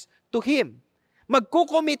lives to Him.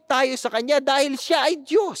 Magkukomit tayo sa Kanya dahil siya ay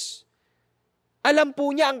Diyos. Alam po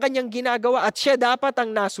niya ang kanyang ginagawa at siya dapat ang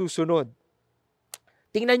nasusunod.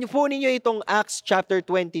 Tingnan niyo po ninyo itong Acts chapter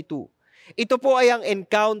 22. Ito po ay ang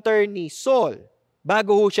encounter ni Saul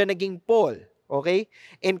bago ho siya naging Paul. Okay?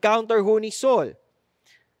 Encounter ho ni Saul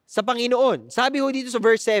sa Panginoon. Sabi ho dito sa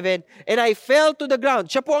verse 7, and I fell to the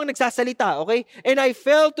ground. Siya po ang nagsasalita, okay? And I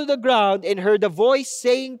fell to the ground and heard a voice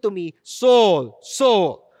saying to me, Saul,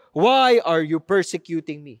 Saul, why are you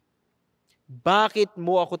persecuting me? Bakit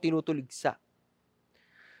mo ako tinutuligsa?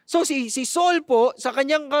 So si Saul po, sa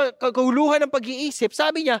kanyang kaguluhan ng pag-iisip,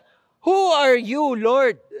 sabi niya, who are you,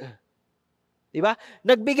 Lord? Diba?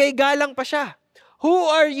 Nagbigay galang pa siya. Who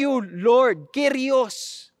are you, Lord?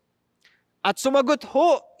 Kyrios. At sumagot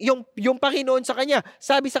ho yung Panginoon sa kanya.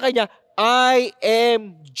 Sabi sa kanya, I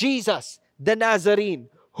am Jesus, the Nazarene,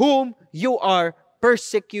 whom you are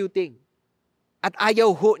persecuting. At ayaw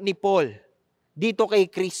ho ni Paul dito kay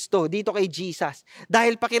Kristo, dito kay Jesus.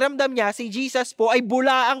 Dahil pakiramdam niya, si Jesus po ay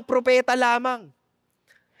bulaang propeta lamang.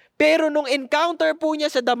 Pero nung encounter po niya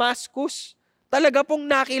sa Damascus, talaga pong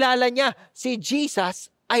nakilala niya, si Jesus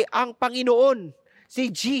ay ang Panginoon. Si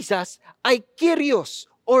Jesus ay Kyrios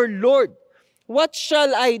or Lord. What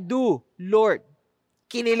shall I do, Lord?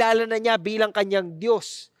 Kinilala na niya bilang kanyang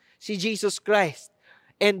Diyos, si Jesus Christ.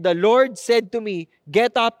 And the Lord said to me,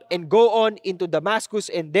 get up and go on into Damascus,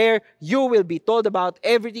 and there you will be told about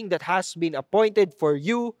everything that has been appointed for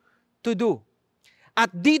you to do.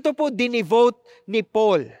 At dito po dinevote ni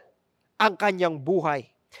Paul ang kanyang buhay.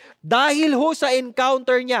 Dahil ho sa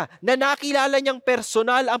encounter niya na nakilala niyang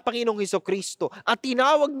personal ang Panginoong Hesukristo at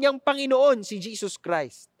tinawag niyang Panginoon si Jesus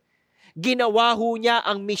Christ, ginawa ho niya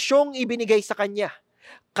ang misyong ibinigay sa kanya.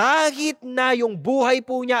 Kahit na yung buhay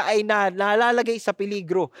po niya ay nalalagay sa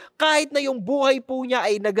peligro, kahit na yung buhay po niya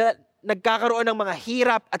ay nagkakaroon ng mga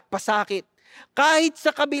hirap at pasakit, kahit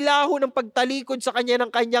sa kabila ho ng pagtalikod sa kanya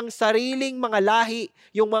ng kanyang sariling mga lahi,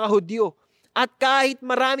 yung mga Hudyo, at kahit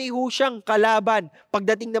marami ho siyang kalaban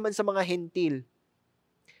pagdating naman sa mga hentil,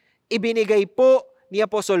 ibinigay po ni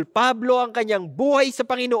Apostol Pablo ang kanyang buhay sa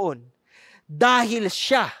Panginoon dahil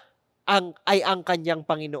siya ay ang kanyang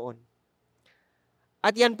Panginoon.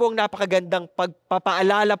 At yan po ang napakagandang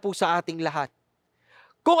pagpapaalala po sa ating lahat.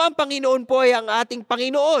 Kung ang Panginoon po ay ang ating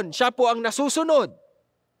Panginoon, siya po ang nasusunod,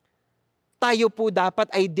 tayo po dapat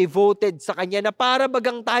ay devoted sa Kanya na para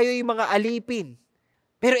bagang tayo ay mga alipin.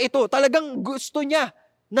 Pero ito, talagang gusto niya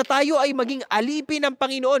na tayo ay maging alipin ng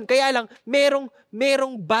Panginoon. Kaya lang,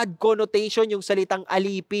 merong bad connotation yung salitang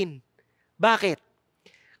alipin. Bakit?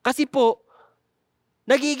 Kasi po,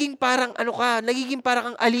 nagiging parang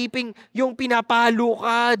kang aliping yung pinapalo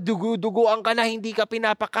ka, dugo-dugoan ka na, hindi ka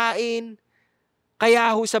pinapakain.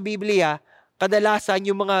 Kaya ho sa Biblia, kadalasan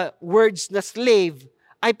yung mga words na slave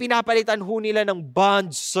ay pinapalitan ho nila ng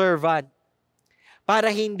bond servant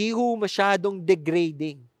para hindi ho masyadong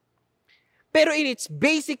degrading. Pero in its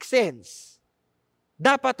basic sense,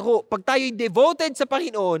 dapat ho, pag tayo'y devoted sa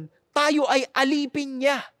Panginoon, tayo ay alipin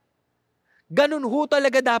niya. Ganun ho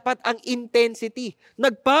talaga dapat ang intensity.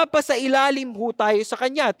 Nagpapasailalim ho tayo sa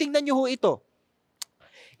Kanya. Tingnan niyo ho ito.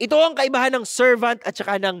 Ito ang kaibahan ng servant at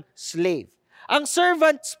saka ng slave. Ang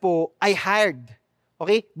servants po ay hired.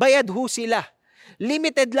 Okay? Bayad ho sila.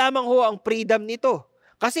 Limited lamang ho ang freedom nito.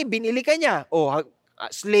 Kasi binili ka niya.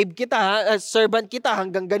 Slave kita, servant kita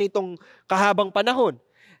hanggang ganitong kahabang panahon.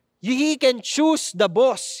 He can choose the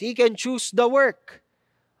boss. He can choose the work.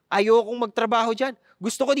 Ayokong magtrabaho dyan.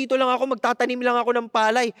 Gusto ko dito lang ako, magtatanim lang ako ng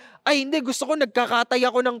palay. Ay hindi, gusto ko nagkakatay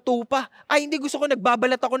ako ng tupa. Ay hindi, gusto ko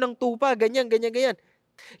nagbabalat ako ng tupa. Ganyan.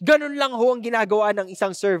 Ganun lang ho ang ginagawa ng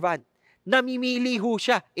isang servant. Namimili ho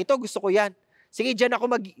siya. Ito, gusto ko yan. Sige, dyan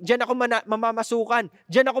ako mamamasukan.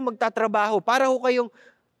 Dyan ako magtatrabaho. Para ho kayong,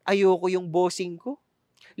 ayoko yung bossing ko.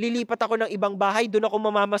 Lilipat ako ng ibang bahay, doon ako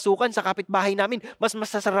mamamasukan sa kapitbahay namin. Mas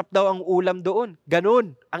masasarap daw ang ulam doon.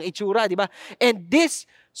 Ganun ang itsura, di ba? And this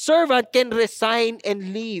servant can resign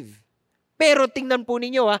and leave. Pero tingnan po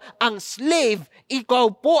ninyo ang slave, ikaw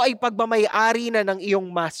po ay pagmamay-ari na ng iyong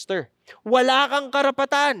master. Wala kang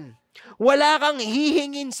karapatan. Wala kang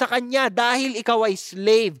hihingin sa kanya dahil ikaw ay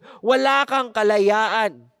slave. Wala kang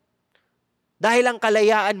kalayaan. Dahil ang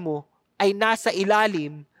kalayaan mo ay nasa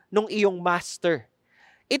ilalim ng iyong master.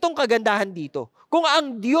 Itong kagandahan dito, kung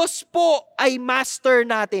ang Diyos po ay master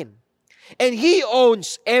natin, and He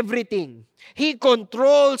owns everything, He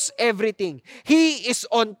controls everything, He is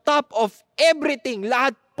on top of everything,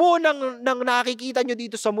 lahat po ng nakikita nyo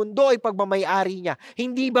dito sa mundo ay pagmamay-ari niya.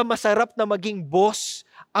 Hindi ba masarap na maging boss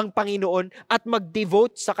ang Panginoon at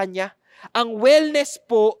mag-devote sa Kanya? Ang wellness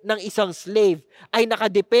po ng isang slave ay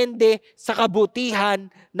nakadepende sa kabutihan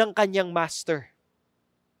ng kanyang master.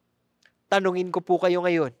 Tanungin ko po kayo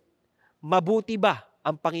ngayon, Mabuti ba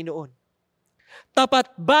ang Panginoon?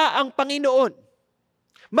 Tapat ba ang Panginoon?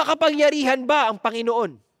 Makapangyarihan ba ang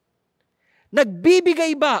Panginoon?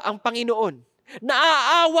 Nagbibigay ba ang Panginoon?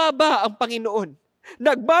 Naaawa ba ang Panginoon?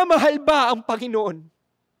 Nagmamahal ba ang Panginoon?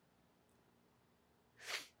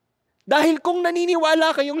 Dahil kung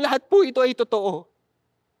naniniwala kayong lahat po ito ay totoo,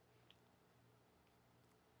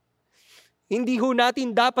 hindi ho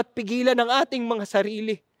natin dapat pigilan ang ating mga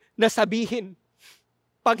sarili na sabihin,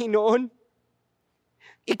 Panginoon,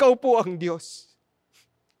 ikaw po ang Diyos.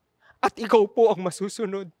 At ikaw po ang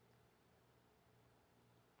masusunod.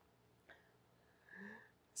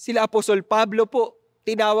 Sila Apostol Pablo po,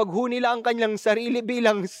 tinawag ho nila ang kanyang sarili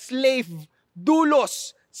bilang slave,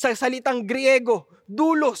 doulos, sa salitang Griego,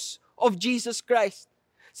 doulos of Jesus Christ.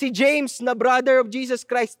 Si James na brother of Jesus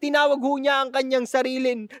Christ, tinawag ho niya ang kanyang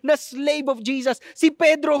sarili na slave of Jesus. Si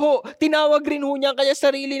Pedro ho, tinawag rin ho niya ang kanyang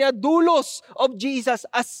sarili na doulos of Jesus,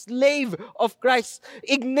 a slave of Christ.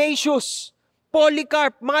 Ignatius,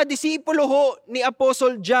 Polycarp, mga disipulo ho ni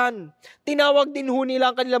Apostle John, tinawag din ho nila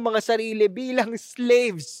ang kanilang mga sarili bilang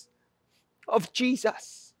slaves of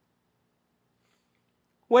Jesus.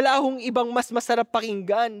 Wala hong ibang mas masarap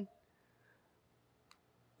pakinggan.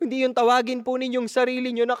 Hindi yung tawagin po ninyong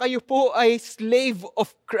sarili nyo na kayo po ay slave of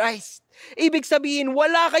Christ. Ibig sabihin,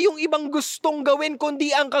 wala kayong ibang gustong gawin kundi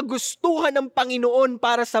ang kagustuhan ng Panginoon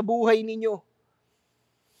para sa buhay ninyo.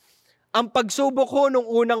 Ang pagsubok ho nung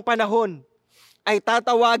unang panahon ay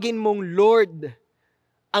tatawagin mong Lord,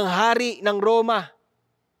 ang hari ng Roma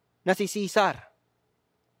na si Caesar.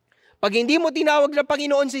 Pag hindi mo tinawag na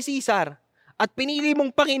Panginoon si Caesar at pinili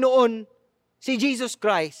mong Panginoon si Jesus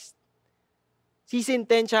Christ,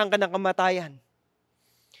 sisintensyahan ka ng kamatayan.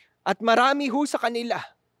 At marami ho sa kanila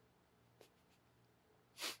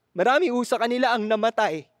ang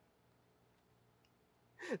namatay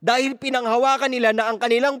dahil pinanghawakan nila na ang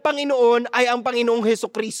kanilang Panginoon ay ang Panginoong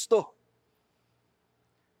Hesukristo.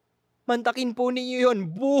 Mantakin po ninyo yun,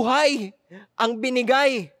 buhay ang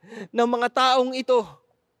binigay ng mga taong ito.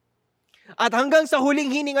 At hanggang sa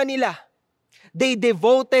huling hininga nila, they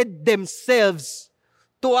devoted themselves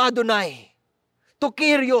to Adonai, to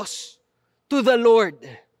Kyrios, to the Lord.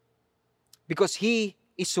 Because He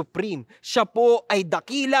is supreme. Siya po ay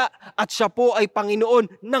dakila at siya po ay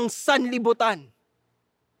Panginoon ng sanlibutan.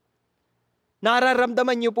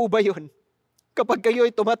 Nararamdaman niyo po ba yun? Kapag kayo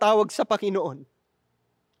ay tumatawag sa Panginoon.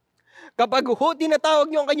 Kapag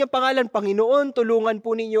tinatawag niyo ang kanyang pangalan, Panginoon, tulungan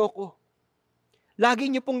po ninyo ako.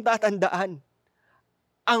 Lagi niyo pong tatandaan,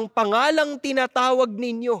 ang pangalang tinatawag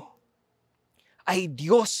ninyo ay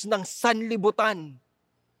Diyos ng sanlibutan.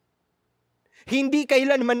 Hindi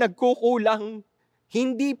kailanman nagkukulang,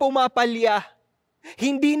 hindi pumapalya,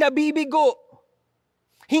 hindi nabibigo,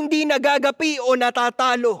 hindi nagagapi o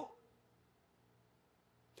natatalo.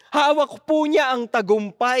 Hawak po niya ang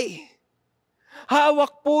tagumpay.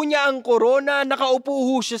 Hawak po niya ang korona, nakaupo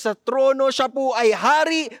ho siya sa trono, siya po ay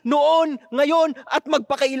hari noon, ngayon at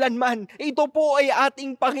magpakailanman. Ito po ay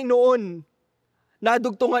ating Panginoon.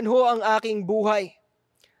 Nadugtungan ho ang aking buhay.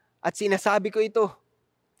 At sinasabi ko ito,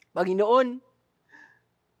 Panginoon,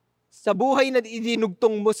 sa buhay na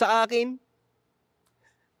idinugtong mo sa akin,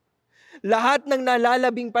 lahat ng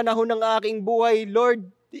nalalabing panahon ng aking buhay, Lord,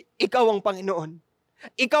 ikaw ang Panginoon.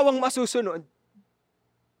 Ikaw ang masusunod.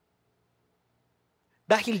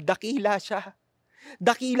 Dahil dakila siya.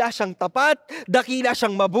 Dakila siyang tapat, dakila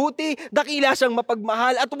siyang mabuti, dakila siyang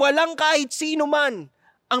mapagmahal, at walang kahit sino man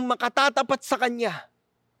ang makatatapat sa Kanya.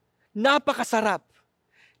 Napakasarap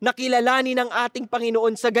na kilalanin ng ating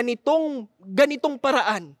Panginoon sa ganitong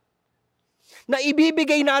paraan na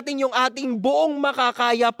ibibigay natin yung ating buong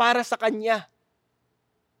makakaya para sa Kanya.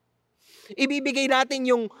 Ibibigay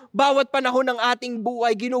natin yung bawat panahon ng ating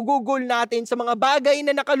buhay, ginugugol natin sa mga bagay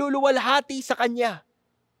na nakaluluwalhati sa Kanya.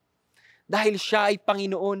 Dahil siya ay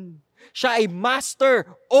Panginoon. Siya ay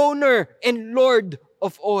Master, Owner, and Lord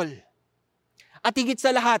of all. At higit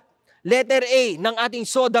sa lahat, letter A ng ating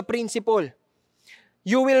SODA principle.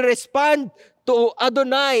 You will respond to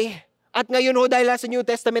Adonai. At ngayon ho, dahil sa New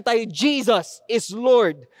Testament tayo, Jesus is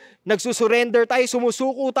Lord. Nagsusurrender tayo,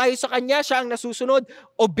 sumusuko tayo sa Kanya, siya ang nasusunod.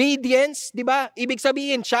 Obedience, di ba? Ibig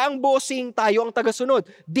sabihin, siya ang bossing, tayo ang tagasunod.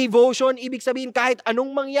 Devotion, ibig sabihin, kahit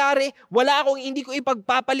anong mangyari, hindi ko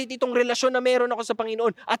ipagpapalit itong relasyon na meron ako sa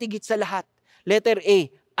Panginoon. At higit sa lahat, letter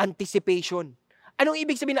A, anticipation. Anong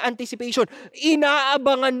ibig sabihin ng anticipation?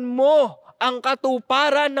 Inaabangan mo ang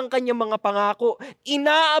katuparan ng kanyang mga pangako.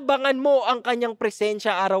 Inaabangan mo ang kanyang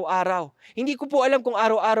presensya araw-araw. Hindi ko po alam kung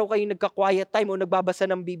araw-araw kayo nagka-quiet time o nagbabasa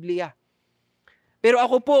ng Biblia. Pero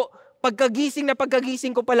ako po,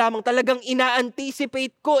 pagkagising ko pa lamang, talagang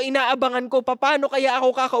ina-anticipate ko, inaabangan ko, paano kaya ako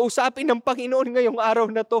kakausapin ng Panginoon ngayong araw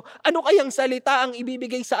na to? Ano kayang salita ang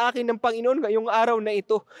ibibigay sa akin ng Panginoon ngayong araw na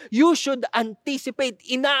ito? You should anticipate,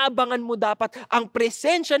 inaabangan mo dapat ang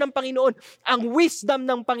presensya ng Panginoon, ang wisdom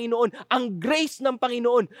ng Panginoon, ang grace ng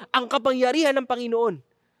Panginoon, ang kapangyarihan ng Panginoon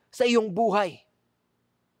sa iyong buhay.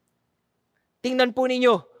 Tingnan po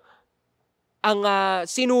ninyo ang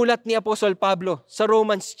sinulat ni Apostol Pablo sa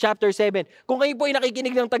Romans chapter 7. Kung kayo po ay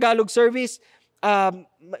nakikinig ng Tagalog service,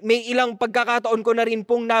 may ilang pagkakataon ko na rin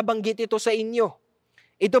pong nabanggit ito sa inyo.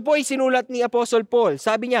 Ito po ay sinulat ni Apostle Paul.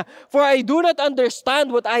 Sabi niya, "For I do not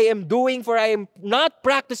understand what I am doing, for I am not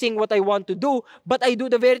practicing what I want to do, but I do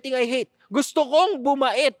the very thing I hate." Gusto kong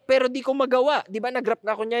bumait, pero di ko magawa. Di ba, nag-rap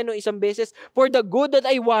na ako niya no, isang beses. "For the good that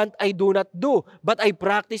I want, I do not do, but I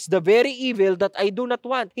practice the very evil that I do not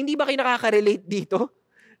want." Hindi ba kayo nakaka-relate dito?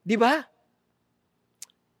 Di ba?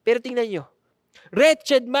 Pero tingnan nyo.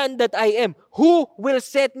 "Wretched man that I am, who will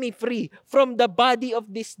set me free from the body of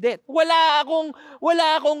this death?" Wala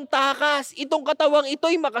akong takas. Itong katawang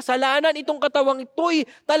ito'y makasalanan. Itong katawang ito'y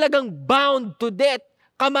talagang bound to death.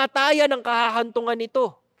 Kamatayan ang kahahantungan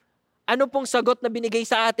nito. Ano pong sagot na binigay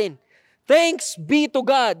sa atin? "Thanks be to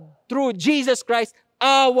God through Jesus Christ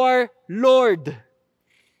our Lord."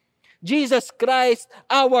 Jesus Christ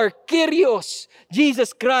our Kyrios.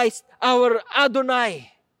 Jesus Christ our Adonai.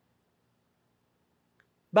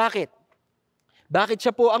 Bakit? Bakit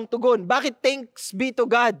siya po ang tugon? Bakit thanks be to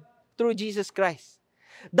God through Jesus Christ?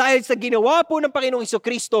 Dahil sa ginawa po ng Panginoong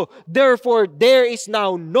Hesukristo, therefore there is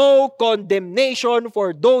now no condemnation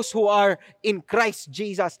for those who are in Christ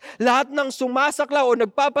Jesus. Lahat ng sumasaklaw o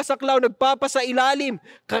nagpapasaklaw, nagpapasailalim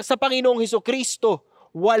sa Panginoong Hesukristo,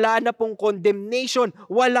 wala na pong condemnation,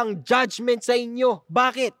 walang judgment sa inyo.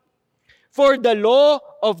 Bakit? "For the law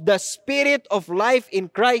of the Spirit of life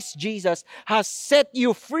in Christ Jesus has set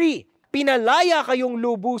you free." Pinalaya kayong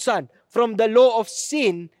lubusan from the law of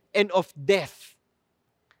sin and of death.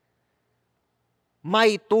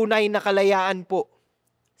 May tunay na kalayaan po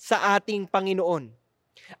sa ating Panginoon.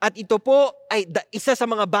 At ito po ay isa sa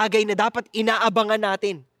mga bagay na dapat inaabangan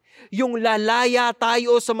natin. Yung lalaya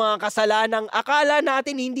tayo sa mga kasalanang akala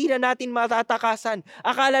natin hindi na natin matatakasan.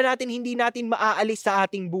 Akala natin hindi natin maaalis sa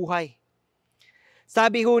ating buhay.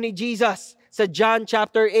 Sabi ho ni Jesus sa John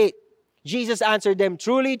chapter 8, Jesus answered them,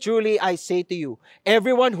 "Truly, truly, I say to you,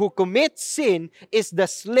 everyone who commits sin is the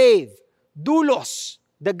slave," doulos,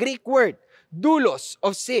 the Greek word, doulos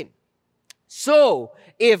of sin. "So,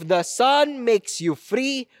 if the Son makes you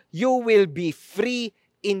free, you will be free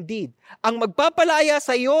indeed." Ang magpapalaya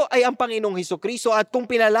sa iyo ay ang Panginoong Hesukristo, at kung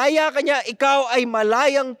pinalaya ka niya, ikaw ay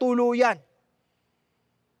malayang tuluyan.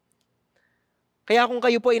 Kaya kung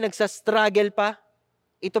kayo po ay nagsastruggle pa,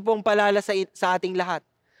 ito pong palala sa ating lahat.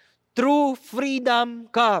 True freedom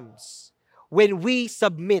comes when we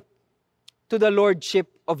submit to the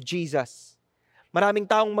Lordship of Jesus. Maraming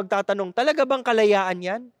taong magtatanong, talaga bang kalayaan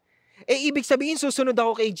yan? Ibig sabihin susunod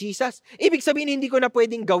ako kay Jesus. Ibig sabihin hindi ko na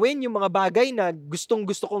pwedeng gawin yung mga bagay na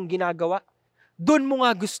gustong-gusto kong ginagawa. Doon mo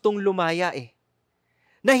nga gustong lumaya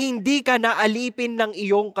na hindi ka naalipin ng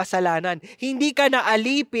iyong kasalanan. Hindi ka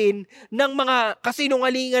naalipin ng mga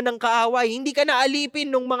kasinungalingan ng kaaway. Hindi ka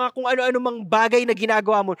naalipin ng mga kung ano-ano mang bagay na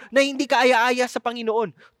ginagawa mo na hindi ka aya-aya sa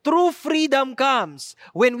Panginoon. True freedom comes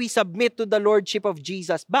when we submit to the Lordship of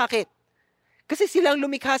Jesus. Bakit? Kasi silang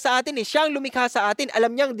lumikha sa atin Siya ang lumikha sa atin.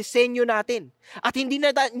 Alam niya ang disenyo natin. At hindi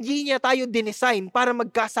niya tayo dinesign para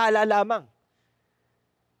magkasala lamang.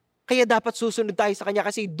 Kaya dapat susunod tayo sa Kanya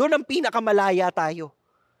kasi doon ang pinakamalaya tayo.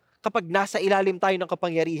 Kapag nasa ilalim tayo ng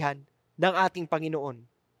kapangyarihan ng ating Panginoon.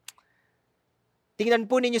 Tingnan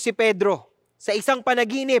po ninyo si Pedro. Sa isang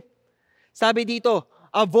panaginip, sabi dito,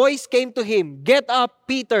 a voice came to him, "Get up,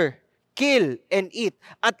 Peter, kill and eat."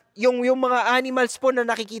 At yung mga animals po na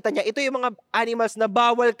nakikita niya, ito yung mga animals na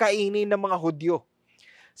bawal kainin ng mga Hudyo.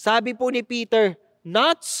 Sabi po ni Peter,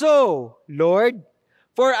 "Not so, Lord,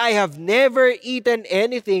 for I have never eaten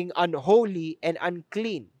anything unholy and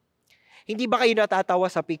unclean." Hindi ba kayo natatawa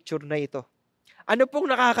sa picture na ito? Ano pong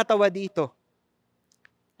nakakatawa dito?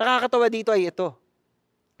 Nakakatawa dito ay ito.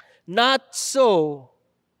 "Not so,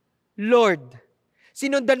 Lord."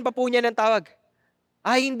 Sinundan pa po niya ng tawag.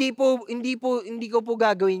 Hindi ko po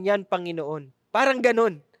gagawin yan, Panginoon. Parang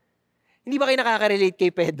ganun. Hindi ba kayo nakaka-relate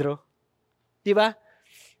kay Pedro? Di ba?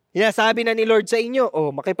 Sabi na ni Lord sa inyo,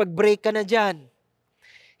 makipag-break ka na dyan.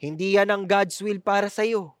 Hindi yan ang God's will para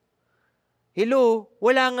sa'yo. Hello,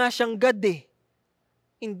 wala nga siyang God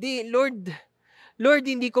Hindi, Lord,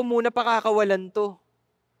 hindi ko muna pakakawalan to.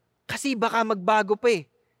 Kasi baka magbago pa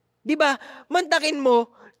Di ba? Mantakin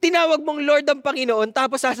mo, Tinawag mong Lord ang Panginoon,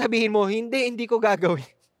 tapos sasabihin mo, hindi ko gagawin.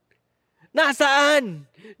 Nasaan?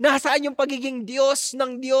 Nasaan yung pagiging Diyos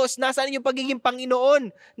ng Diyos? Nasaan yung pagiging Panginoon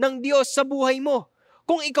ng Diyos sa buhay mo?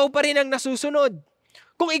 Kung ikaw pa rin ang nasusunod,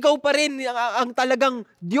 kung ikaw pa rin ang talagang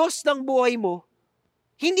Diyos ng buhay mo,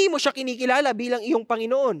 hindi mo siya kinikilala bilang iyong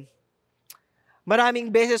Panginoon. Maraming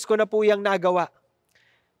beses ko na po yung nagawa.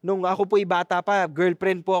 Nung ako po'y bata pa,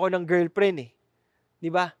 girlfriend po ako ng girlfriend eh. Di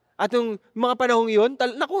ba? At yung mga panahong yun,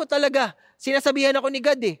 talaga, sinasabihan ako ni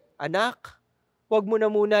God eh, anak, wag mo na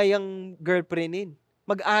muna yung girlfriendin.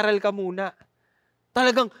 Mag-aral ka muna.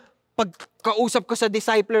 Talagang pagkausap ko sa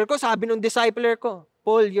discipler ko, sabi nung discipler ko,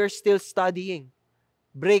 Paul, you're still studying.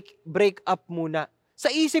 Break up muna. Sa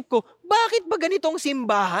isip ko, bakit ba ganitong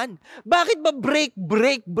simbahan? Bakit ba break?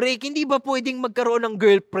 Hindi ba pwedeng magkaroon ng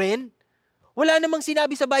girlfriend? Wala namang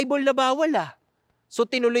sinabi sa Bible na bawal ah. So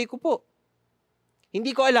tinuloy ko po.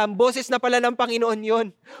 Hindi ko alam, boses na pala ng Panginoon yon.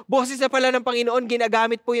 Boses na pala ng Panginoon,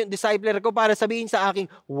 ginagamit po yung discipler ko para sabihin sa akin,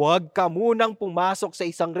 huwag ka munang pumasok sa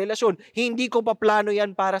isang relasyon. Hindi ko pa plano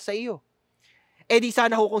yan para sa iyo. Eh di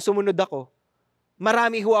sana ho kung sumunod ako,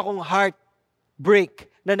 marami ho akong heartbreak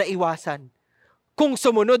na naiwasan. Kung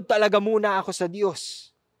sumunod talaga muna ako sa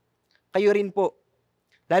Diyos. Kayo rin po,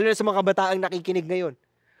 lalo na sa mga kabataang nakikinig ngayon.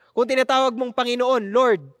 Kung tinatawag mong Panginoon,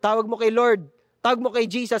 Lord, tawag mo kay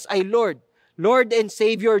Jesus ay Lord. Lord and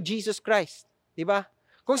Savior Jesus Christ. Diba?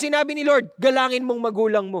 Kung sinabi ni Lord, galangin mong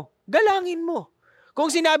magulang mo. Galangin mo.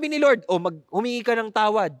 Kung sinabi ni Lord, humingi ka ng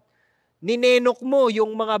tawad. Ninenok mo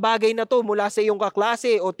yung mga bagay na to mula sa iyong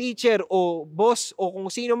kaklase o teacher o boss o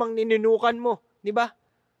kung sino mang ninunukan mo. Diba?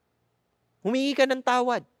 Humingi ka ng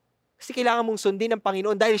tawad. Kasi kailangan mong sundin ng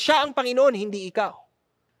Panginoon dahil siya ang Panginoon, hindi ikaw.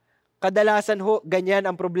 Kadalasan ho, ganyan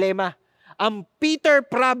ang problema. Ang Peter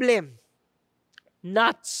problem,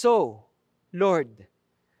 not so. Lord.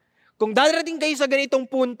 Kung darating kayo sa ganitong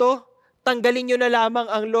punto, tanggalin nyo na lamang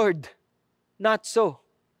ang Lord. Not so.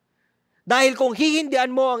 Dahil kung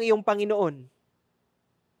hihindian mo ang iyong Panginoon,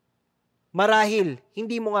 marahil,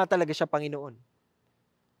 hindi mo nga talaga siya Panginoon.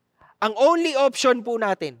 Ang only option po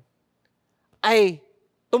natin ay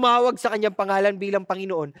tumawag sa kanyang pangalan bilang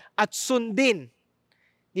Panginoon at sundin.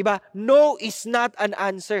 Diba? No is not an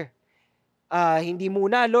answer. Hindi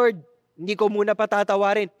muna, Lord. Hindi ko muna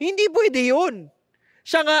patatawarin. Hindi pwede yun.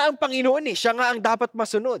 Siya nga ang Panginoon eh. Siya nga ang dapat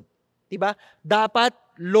masunod. Diba? Dapat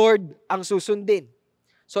Lord ang susundin.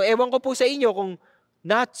 So ewan ko po sa inyo kung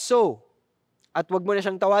not so. At wag mo na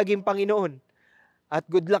siyang tawagin Panginoon. At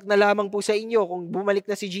good luck na lamang po sa inyo kung bumalik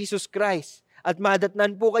na si Jesus Christ. At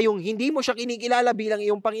madatnan po kayong hindi mo siya kinikilala bilang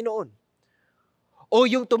iyong Panginoon. O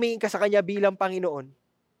yung tumingin ka sa Kanya bilang Panginoon.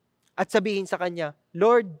 At sabihin sa Kanya,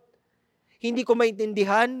 Lord, hindi ko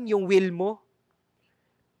maintindihan yung will mo.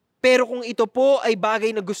 Pero kung ito po ay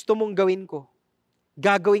bagay na gusto mong gawin ko,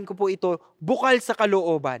 gagawin ko po ito bukal sa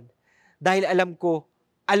kalooban. Dahil alam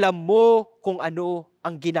mo kung ano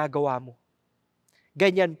ang ginagawa mo.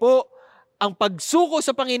 Ganyan po ang pagsuko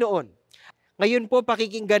sa Panginoon. Ngayon po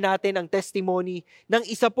pakikinggan natin ang testimony ng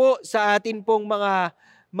isa po sa atin pong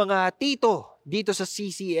mga tito dito sa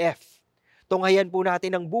CCF. Tunghayan po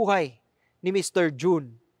natin ang buhay ni Mr.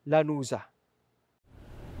 June Lanuza.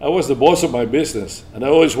 I was the boss of my business, and I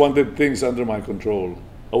always wanted things under my control.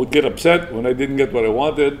 I would get upset when I didn't get what I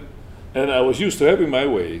wanted, and I was used to having my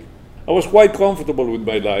way. I was quite comfortable with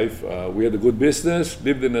my life. We had a good business,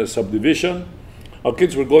 lived in a subdivision. Our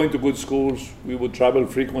kids were going to good schools. We would travel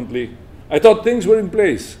frequently. I thought things were in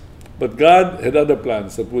place, but God had other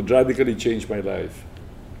plans that would radically change my life.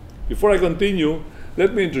 Before I continue,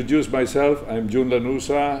 let me introduce myself. I'm June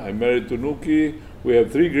Lanuza. I'm married to Nuki. We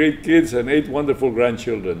have 3 great kids and 8 wonderful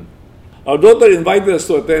grandchildren. Our daughter invited us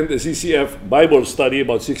to attend a CCF Bible study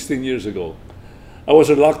about 16 years ago. I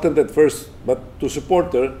was reluctant at first, but to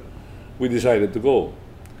support her, we decided to go.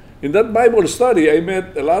 In that Bible study, I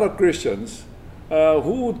met a lot of Christians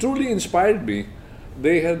who truly inspired me.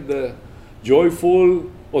 They had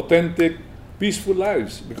joyful, authentic, peaceful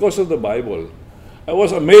lives because of the Bible. I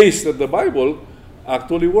was amazed that the Bible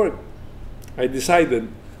actually worked. I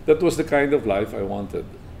decided that was the kind of life I wanted.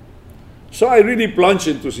 So I really plunged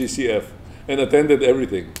into CCF and attended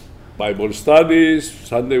everything. Bible studies,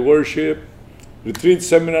 Sunday worship, retreat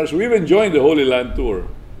seminars. We even joined the Holy Land Tour.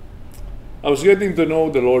 I was getting to know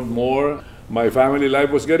the Lord more. My family life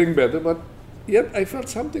was getting better, but yet I felt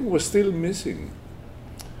something was still missing.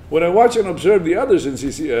 When I watched and observed the others in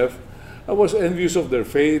CCF, I was envious of their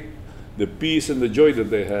faith, the peace and the joy that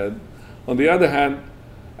they had. On the other hand,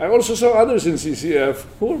 I also saw others in CCF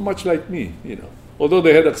who were much like me, Although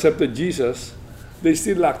they had accepted Jesus, they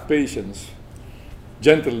still lacked patience,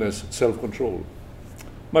 gentleness, self-control.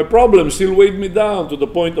 My problems still weighed me down to the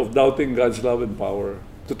point of doubting God's love and power.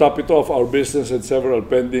 To top it off, our business had several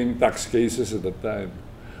pending tax cases at that time.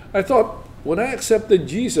 I thought, when I accepted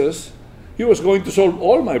Jesus, He was going to solve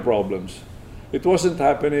all my problems. It wasn't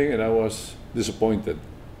happening, and I was disappointed.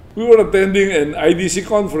 We were attending an IDC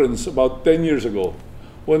conference about 10 years ago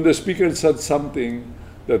when the speaker said something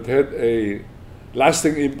that had a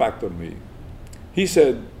lasting impact on me. He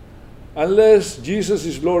said, unless Jesus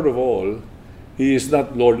is Lord of all, He is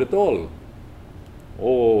not Lord at all.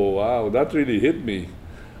 Oh, wow, that really hit me.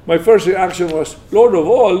 My first reaction was, Lord of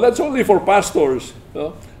all, that's only for pastors.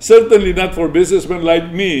 Certainly not for businessmen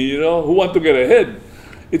like me, who want to get ahead.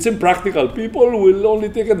 It's impractical. People will only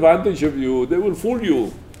take advantage of you. They will fool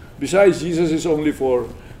you. Besides, Jesus is only for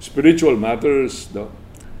spiritual matters.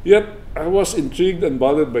 Yet, I was intrigued and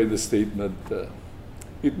bothered by the statement.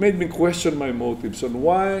 It made me question my motives on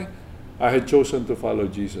why I had chosen to follow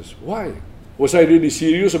Jesus. Why? Was I really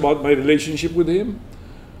serious about my relationship with Him?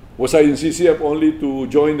 Was I in CCF only to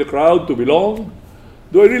join the crowd, to belong?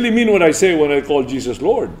 Do I really mean what I say when I call Jesus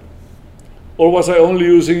Lord? Or was I only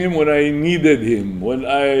using Him when I needed Him, when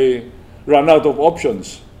I ran out of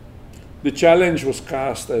options? The challenge was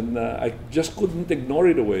cast, and I just couldn't ignore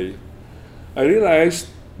it away. I realized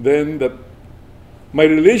then that my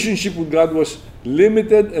relationship with God was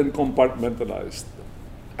limited and compartmentalized.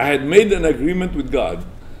 I had made an agreement with God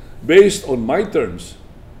based on my terms,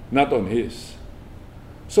 not on His.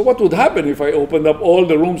 So what would happen if I opened up all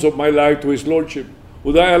the rooms of my life to His Lordship?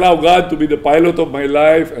 Would I allow God to be the pilot of my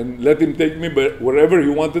life and let Him take me wherever He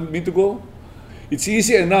wanted me to go? It's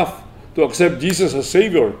easy enough to accept Jesus as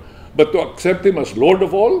Savior, but to accept Him as Lord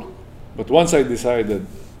of all? But once I decided,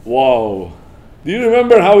 wow. Do you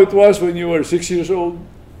remember how it was when you were 6 years old?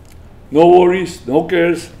 No worries, no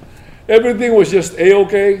cares. Everything was just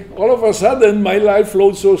A-okay. All of a sudden, my life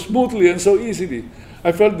flowed so smoothly and so easily.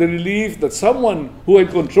 I felt the relief that someone who had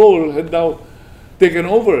control had now taken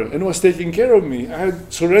over and was taking care of me. I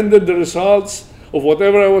had surrendered the results of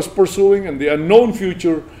whatever I was pursuing and the unknown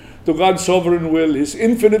future to God's sovereign will, His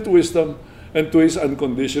infinite wisdom, and to His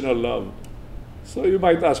unconditional love. So you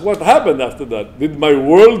might ask, what happened after that? Did my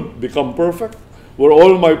world become perfect? Were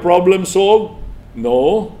all my problems solved?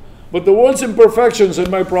 No. But the world's imperfections and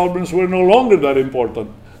my problems were no longer that important.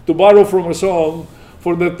 To borrow from a song,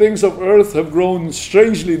 for the things of earth have grown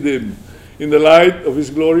strangely dim in the light of His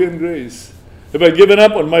glory and grace. Have I given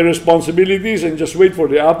up on my responsibilities and just wait for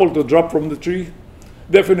the apple to drop from the tree?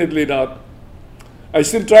 Definitely not. I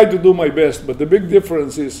still try to do my best, but the big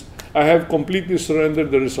difference is I have completely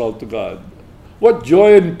surrendered the result to God. What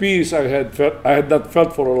joy and peace I had not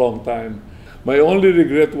felt for a long time. My only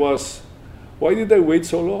regret was, why did I wait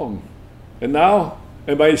so long? And now,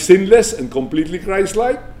 am I sinless and completely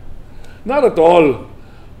Christ-like? Not at all.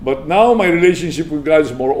 But now my relationship with God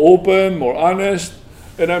is more open, more honest,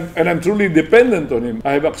 and I'm truly dependent on Him.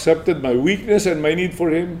 I have accepted my weakness and my need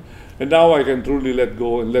for Him, and now I can truly let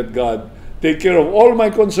go and let God take care of all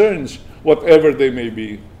my concerns, whatever they may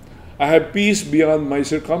be. I have peace beyond my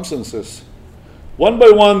circumstances. One by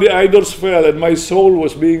one, the idols fell, and my soul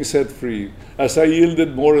was being set free as I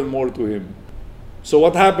yielded more and more to Him. So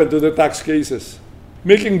what happened to the tax cases?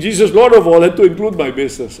 Making Jesus Lord of all had to include my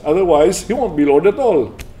business. Otherwise, He won't be Lord at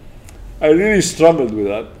all. I really struggled with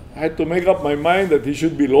that. I had to make up my mind that He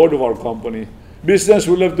should be Lord of our company. Business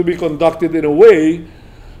will have to be conducted in a way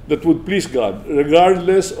that would please God,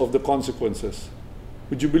 regardless of the consequences.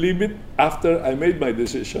 Would you believe it? After I made my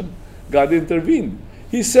decision, God intervened.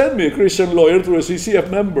 He sent me a Christian lawyer through a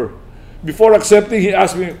CCF member. Before accepting, he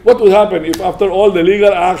asked me, what would happen if after all the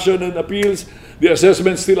legal action and appeals, the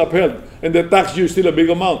assessment still upheld, and the tax due still a big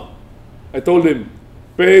amount? I told him,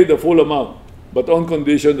 pay the full amount, but on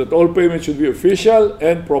condition that all payments should be official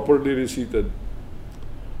and properly receipted.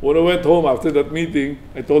 When I went home after that meeting,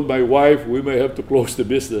 I told my wife we may have to close the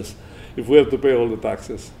business if we have to pay all the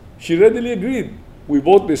taxes. She readily agreed. We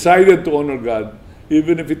both decided to honor God,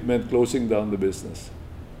 even if it meant closing down the business.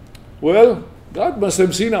 Well, God must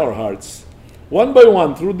have seen our hearts. One by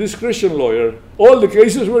one, through this Christian lawyer, all the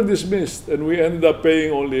cases were dismissed, and we ended up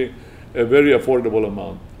paying only a very affordable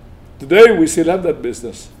amount. Today, we still have that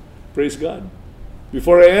business. Praise God.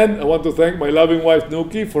 Before I end, I want to thank my loving wife,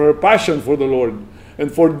 Nuki, for her passion for the Lord and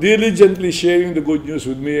for diligently sharing the good news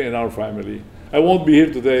with me and our family. I won't be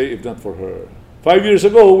here today if not for her. 5 years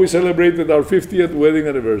ago, we celebrated our 50th wedding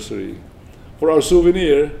anniversary. For our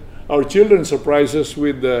souvenir, our children surprised us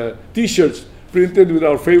with T-shirts printed with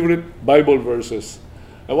our favorite Bible verses.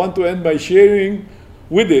 I want to end by sharing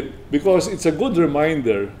with it because it's a good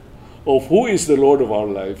reminder of who is the Lord of our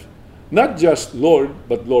life. Not just Lord,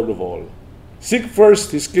 but Lord of all. Seek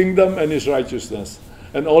first His kingdom and His righteousness,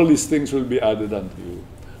 and all these things will be added unto you.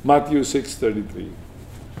 Matthew 6:33.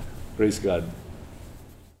 Praise God.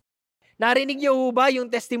 Narinig niyo ho ba yung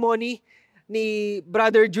testimony ni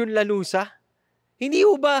Brother Jun Lanusa? Hindi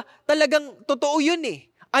ho ba talagang totoo yun eh?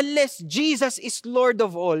 Unless Jesus is Lord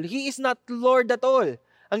of all, He is not Lord at all.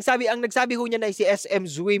 Ang nagsabi ho niya na si S.M.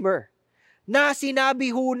 Zwimmer, na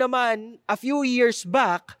sinabi ho naman a few years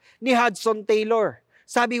back ni Hudson Taylor.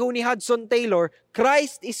 Sabi ho ni Hudson Taylor,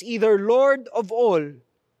 Christ is either Lord of all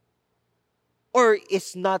or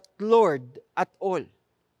is not Lord at all.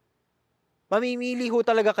 Mamimili ho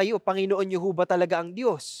talaga kayo, Panginoon niyo ho ba talaga ang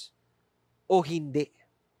Diyos o hindi?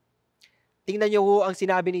 Tingnan niyo ho ang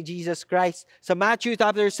sinabi ni Jesus Christ sa Matthew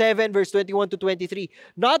chapter 7 verse 21 to 23.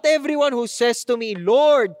 Not everyone who says to me,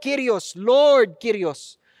 Lord, Kyrios, Lord,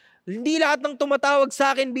 Kyrios. Hindi lahat ng tumatawag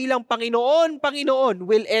sa akin bilang Panginoon, Panginoon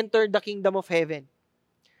will enter the kingdom of heaven.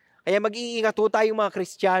 Kaya mag-iingat ho tayong mga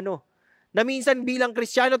Kristiyano na minsan bilang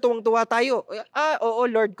Kristiyano tuwang-tuwa tayo. Oo,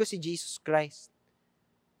 Lord ko si Jesus Christ.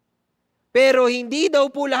 Pero hindi daw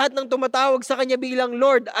po lahat ng tumatawag sa Kanya bilang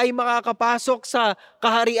Lord ay makakapasok sa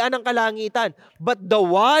kaharian ng kalangitan. But the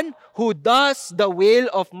one who does the will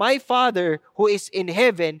of my Father who is in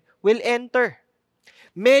heaven will enter.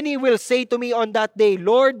 Many will say to me on that day,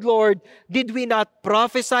 Lord, Lord, did we not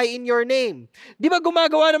prophesy in your name? Di ba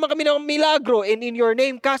gumagawa naman kami ng milagro and in your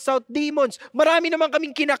name cast out demons? Marami naman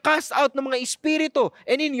kaming kinakast out ng mga espiritu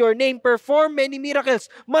and in your name perform many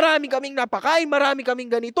miracles. Marami kaming napakain, marami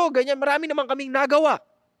kaming ganito, ganyan, marami naman kaming nagawa.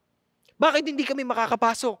 Bakit hindi kami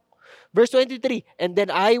makakapasok? Verse 23, and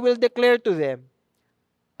then I will declare to them,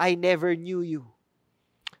 I never knew you.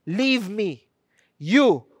 Leave me,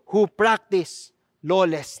 you who practice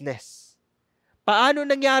lawlessness. Paano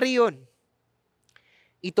nangyari yon?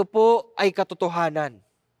 Ito po ay katotohanan.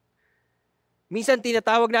 Minsan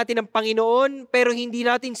tinatawag natin ang Panginoon pero hindi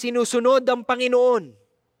natin sinusunod ang Panginoon.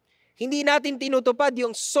 Hindi natin tinutupad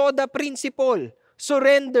yung SODA principle,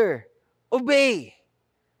 surrender, obey.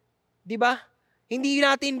 Di ba? Hindi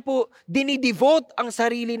natin po dinidevote ang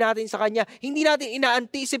sarili natin sa Kanya. Hindi natin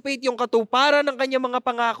ina-anticipate yung katuparan ng Kanyang mga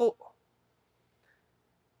pangako.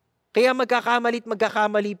 Kaya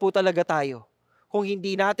magkakamali po talaga tayo kung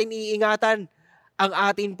hindi natin iingatan ang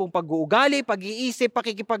atin pong pag-uugali, pag-iisip,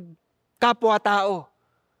 pakikipagkapwa-tao.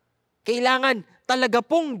 Kailangan talaga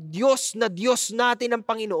pong Diyos na Diyos natin ang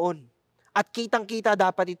Panginoon. At kitang-kita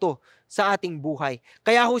dapat ito sa ating buhay.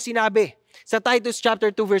 Kaya ho sinabi sa Titus chapter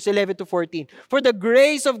 2 verse 11 to 14, For the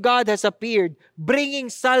grace of God has appeared, bringing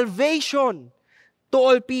salvation to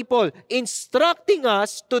all people, instructing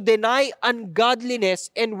us to deny ungodliness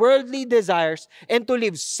and worldly desires and to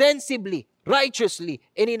live sensibly, righteously,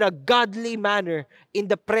 and in a godly manner in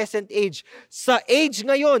the present age. Sa age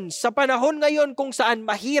ngayon, sa panahon ngayon kung saan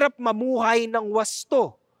mahirap mamuhay ng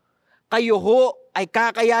wasto, kayo ho ay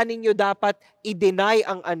kakayanin nyo dapat i-deny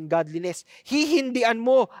ang ungodliness. Hihindian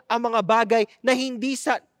mo ang mga bagay na hindi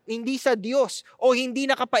sa Diyos o hindi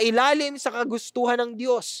nakapailalim sa kagustuhan ng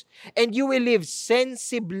Diyos. And you will live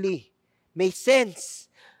sensibly, may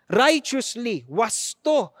sense, righteously,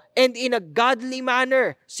 wasto, and in a godly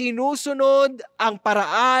manner. Sinusunod ang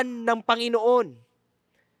paraan ng Panginoon.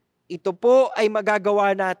 Ito po ay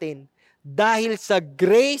magagawa natin dahil sa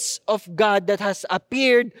grace of God that has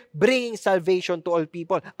appeared, bringing salvation to all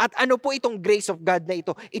people. At ano po itong grace of God na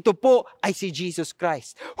ito? Ito po ay si Jesus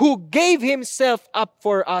Christ, who gave Himself up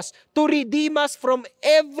for us to redeem us from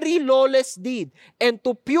every lawless deed and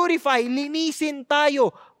to purify, linisin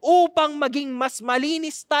tayo upang maging mas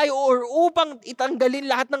malinis tayo or upang itanggalin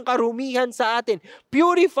lahat ng karumihan sa atin.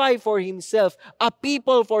 Purify for Himself a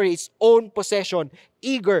people for His own possession,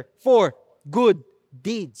 eager for good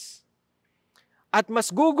deeds. At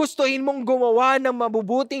mas gugustuhin mong gumawa ng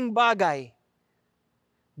mabubuting bagay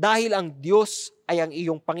dahil ang Diyos ay ang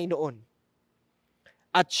iyong Panginoon.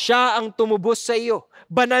 At Siya ang tumubos sa iyo.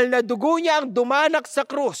 Banal na dugo niya ang dumanak sa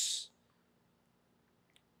krus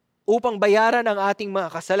upang bayaran ang ating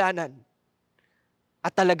mga kasalanan.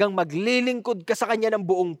 At talagang maglilingkod ka sa Kanya ng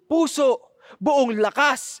buong puso, buong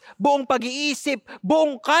lakas, buong pag-iisip,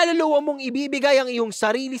 buong kaluluwa mong ibibigay ang iyong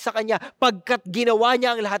sarili sa Kanya pagkat ginawa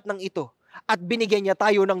niya ang lahat ng ito. At binigyan niya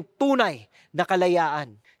tayo ng tunay na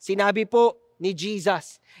kalayaan. Sinabi po ni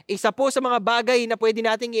Jesus, isa po sa mga bagay na pwede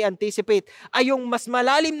nating i-anticipate ay yung mas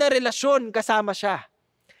malalim na relasyon kasama siya.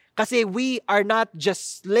 Kasi we are not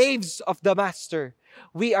just slaves of the Master.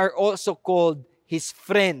 We are also called His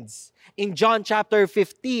friends. In John chapter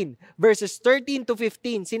 15, verses 13 to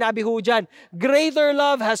 15, sinabi ho dyan, Greater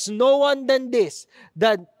love has no one than this,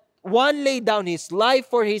 that one lay down his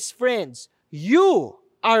life for his friends. You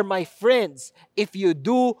are my friends if you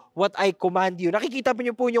do what I command you. Nakikita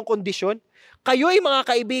niyo po yung kondisyon? Kayo'y mga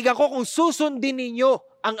kaibigan ko kung susundin ninyo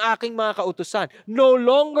ang aking mga kautusan. No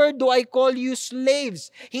longer do I call you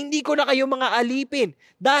slaves. Hindi ko na kayo mga alipin.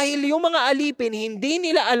 Dahil yung mga alipin, hindi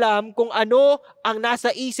nila alam kung ano ang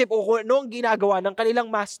nasa isip o kung ano ang ginagawa ng kanilang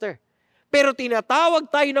master. Pero tinatawag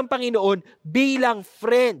tayo ng Panginoon bilang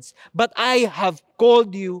friends. But I have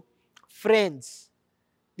called you friends.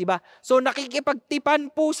 Diba? So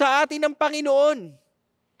nakikipagtipan po sa atin ng Panginoon.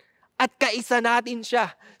 At kaisa natin siya.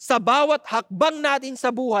 Sa bawat hakbang natin sa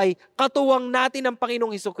buhay, katuwang natin ang Panginoong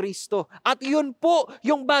Hesukristo. At yun po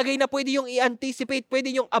yung bagay na pwede yung i-anticipate, pwede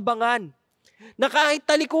yung abangan. Na kahit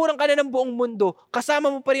talikuran ka na ng buong mundo, kasama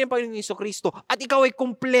mo pa rin ang Panginoong Hesukristo at ikaw ay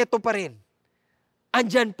kumpleto pa rin.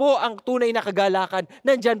 Andyan po ang tunay na kagalakan.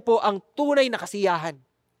 Nandyan po ang tunay na kasiyahan.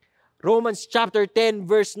 Romans chapter 10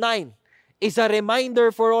 verse 9 is a reminder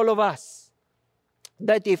for all of us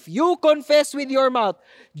that if you confess with your mouth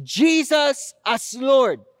Jesus as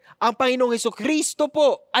Lord, ang Panginoong Hesukristo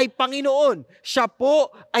po ay Panginoon. Siya po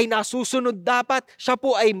ay nasusunod dapat. Siya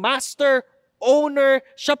po ay master, owner.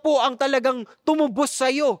 Siya po ang talagang tumubos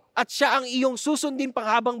sa iyo at siya ang iyong susundin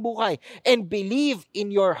panghabang buhay. And believe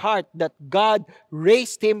in your heart that God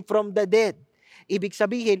raised Him from the dead. Ibig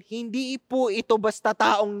sabihin, hindi po ito basta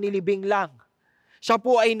taong nilibing lang. Siya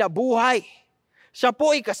po ay nabuhay. Siya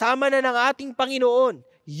po ay kasama na ng ating Panginoon.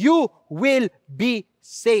 You will be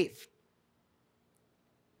saved.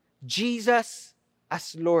 Jesus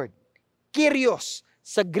as Lord. Kyrios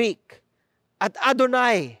sa Greek. At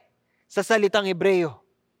Adonai sa salitang Hebreo.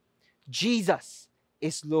 Jesus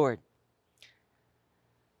is Lord.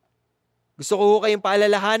 Gusto ko kayong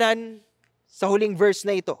paalalahanan sa huling verse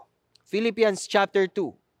na ito. Philippians chapter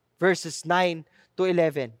 2, verses 9 to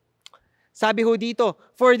 11. Sabi ho dito,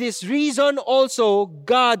 for this reason also,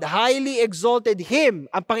 God highly exalted Him,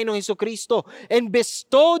 ang Panginoong Hesukristo, and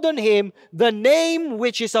bestowed on Him the name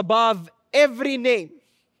which is above every name.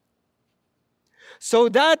 So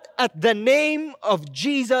that at the name of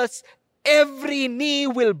Jesus, every knee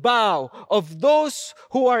will bow of those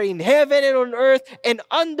who are in heaven and on earth and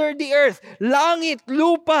under the earth. Langit,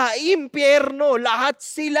 lupa, impyerno, lahat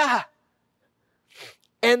sila.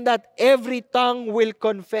 And that every tongue will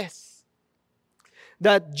confess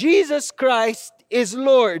that Jesus Christ is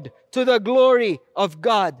Lord to the glory of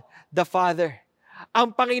God the Father.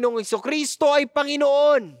 Ang Panginoong Hesukristo ay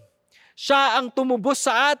Panginoon. Siya ang tumubos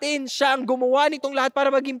sa atin, siya ang gumawa nitong lahat para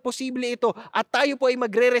maging posible ito. At tayo po ay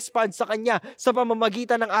magre-respond sa Kanya sa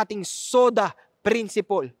pamamagitan ng ating soda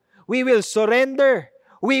principle. We will surrender,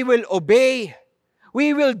 we will obey,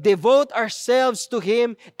 we will devote ourselves to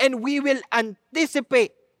Him, and we will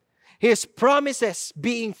anticipate His promises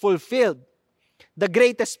being fulfilled. The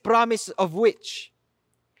greatest promise of which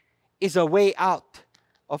is a way out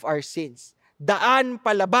of our sins. Daan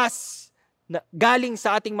palabas na galing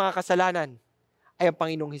sa ating mga kasalanan ay ang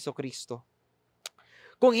Panginoong Hesukristo.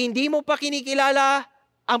 Kung hindi mo pa kinikilala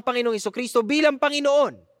ang Panginoong Hesukristo bilang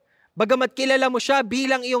Panginoon, bagamat kilala mo siya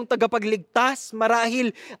bilang iyong tagapagligtas,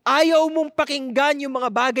 marahil ayaw mong pakinggan yung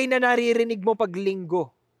mga bagay na naririnig mo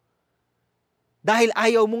paglinggo. Dahil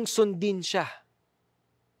ayaw mong sundin siya.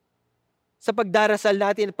 Sa pagdarasal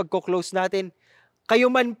natin at pagko-close natin, kayo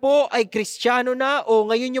man po ay Kristiyano na o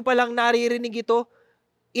ngayon nyo palang naririnig ito,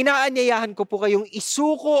 inaanyayahan ko po kayong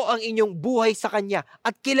isuko ang inyong buhay sa Kanya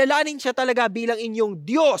at kilalanin siya talaga bilang inyong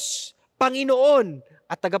Diyos, Panginoon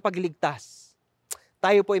at tagapagligtas.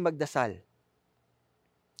 Tayo po ay magdasal.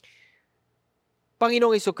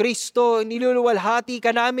 Panginoong Hesukristo, niluluwalhati ka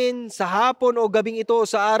namin sa hapon o gabing ito o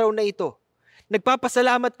sa araw na ito.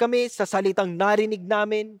 Nagpapasalamat kami sa salitang narinig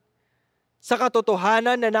namin, sa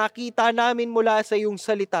katotohanan na nakita namin mula sa iyong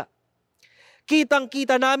salita.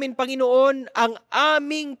 Kitang-kita namin, Panginoon, ang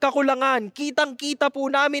aming kakulangan. Kitang-kita po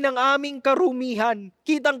namin ang aming karumihan.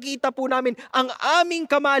 Kitang-kita po namin ang aming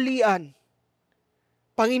kamalian.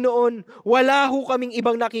 Panginoon, wala ho kaming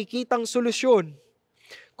ibang nakikitang solusyon,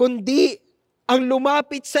 kundi ang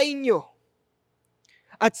lumapit sa inyo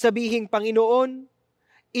at sabihin, Panginoon,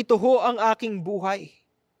 ito ho ang aking buhay.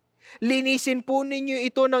 Linisin po ninyo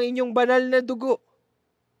ito ng inyong banal na dugo.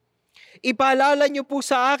 Ipaalala niyo po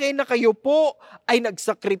sa akin na kayo po ay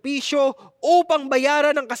nagsakripisyo upang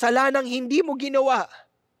bayaran ang kasalanang hindi mo ginawa.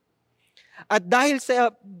 At dahil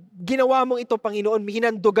sa ginawa mong ito, Panginoon,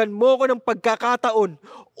 hinandugan mo ko ng pagkakataon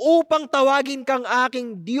upang tawagin kang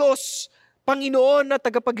aking Diyos, Panginoon na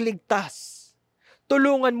tagapagligtas.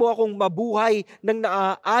 Tulungan mo akong mabuhay ng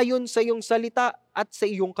naaayon sa iyong salita at sa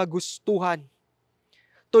iyong kagustuhan.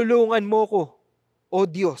 Tulungan mo ko, O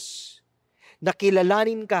Diyos, na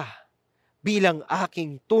kilalanin ka bilang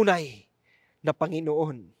aking tunay na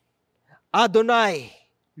Panginoon. Adonai,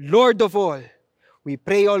 Lord of all. We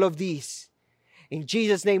pray all of these. In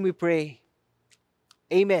Jesus' name we pray.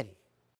 Amen.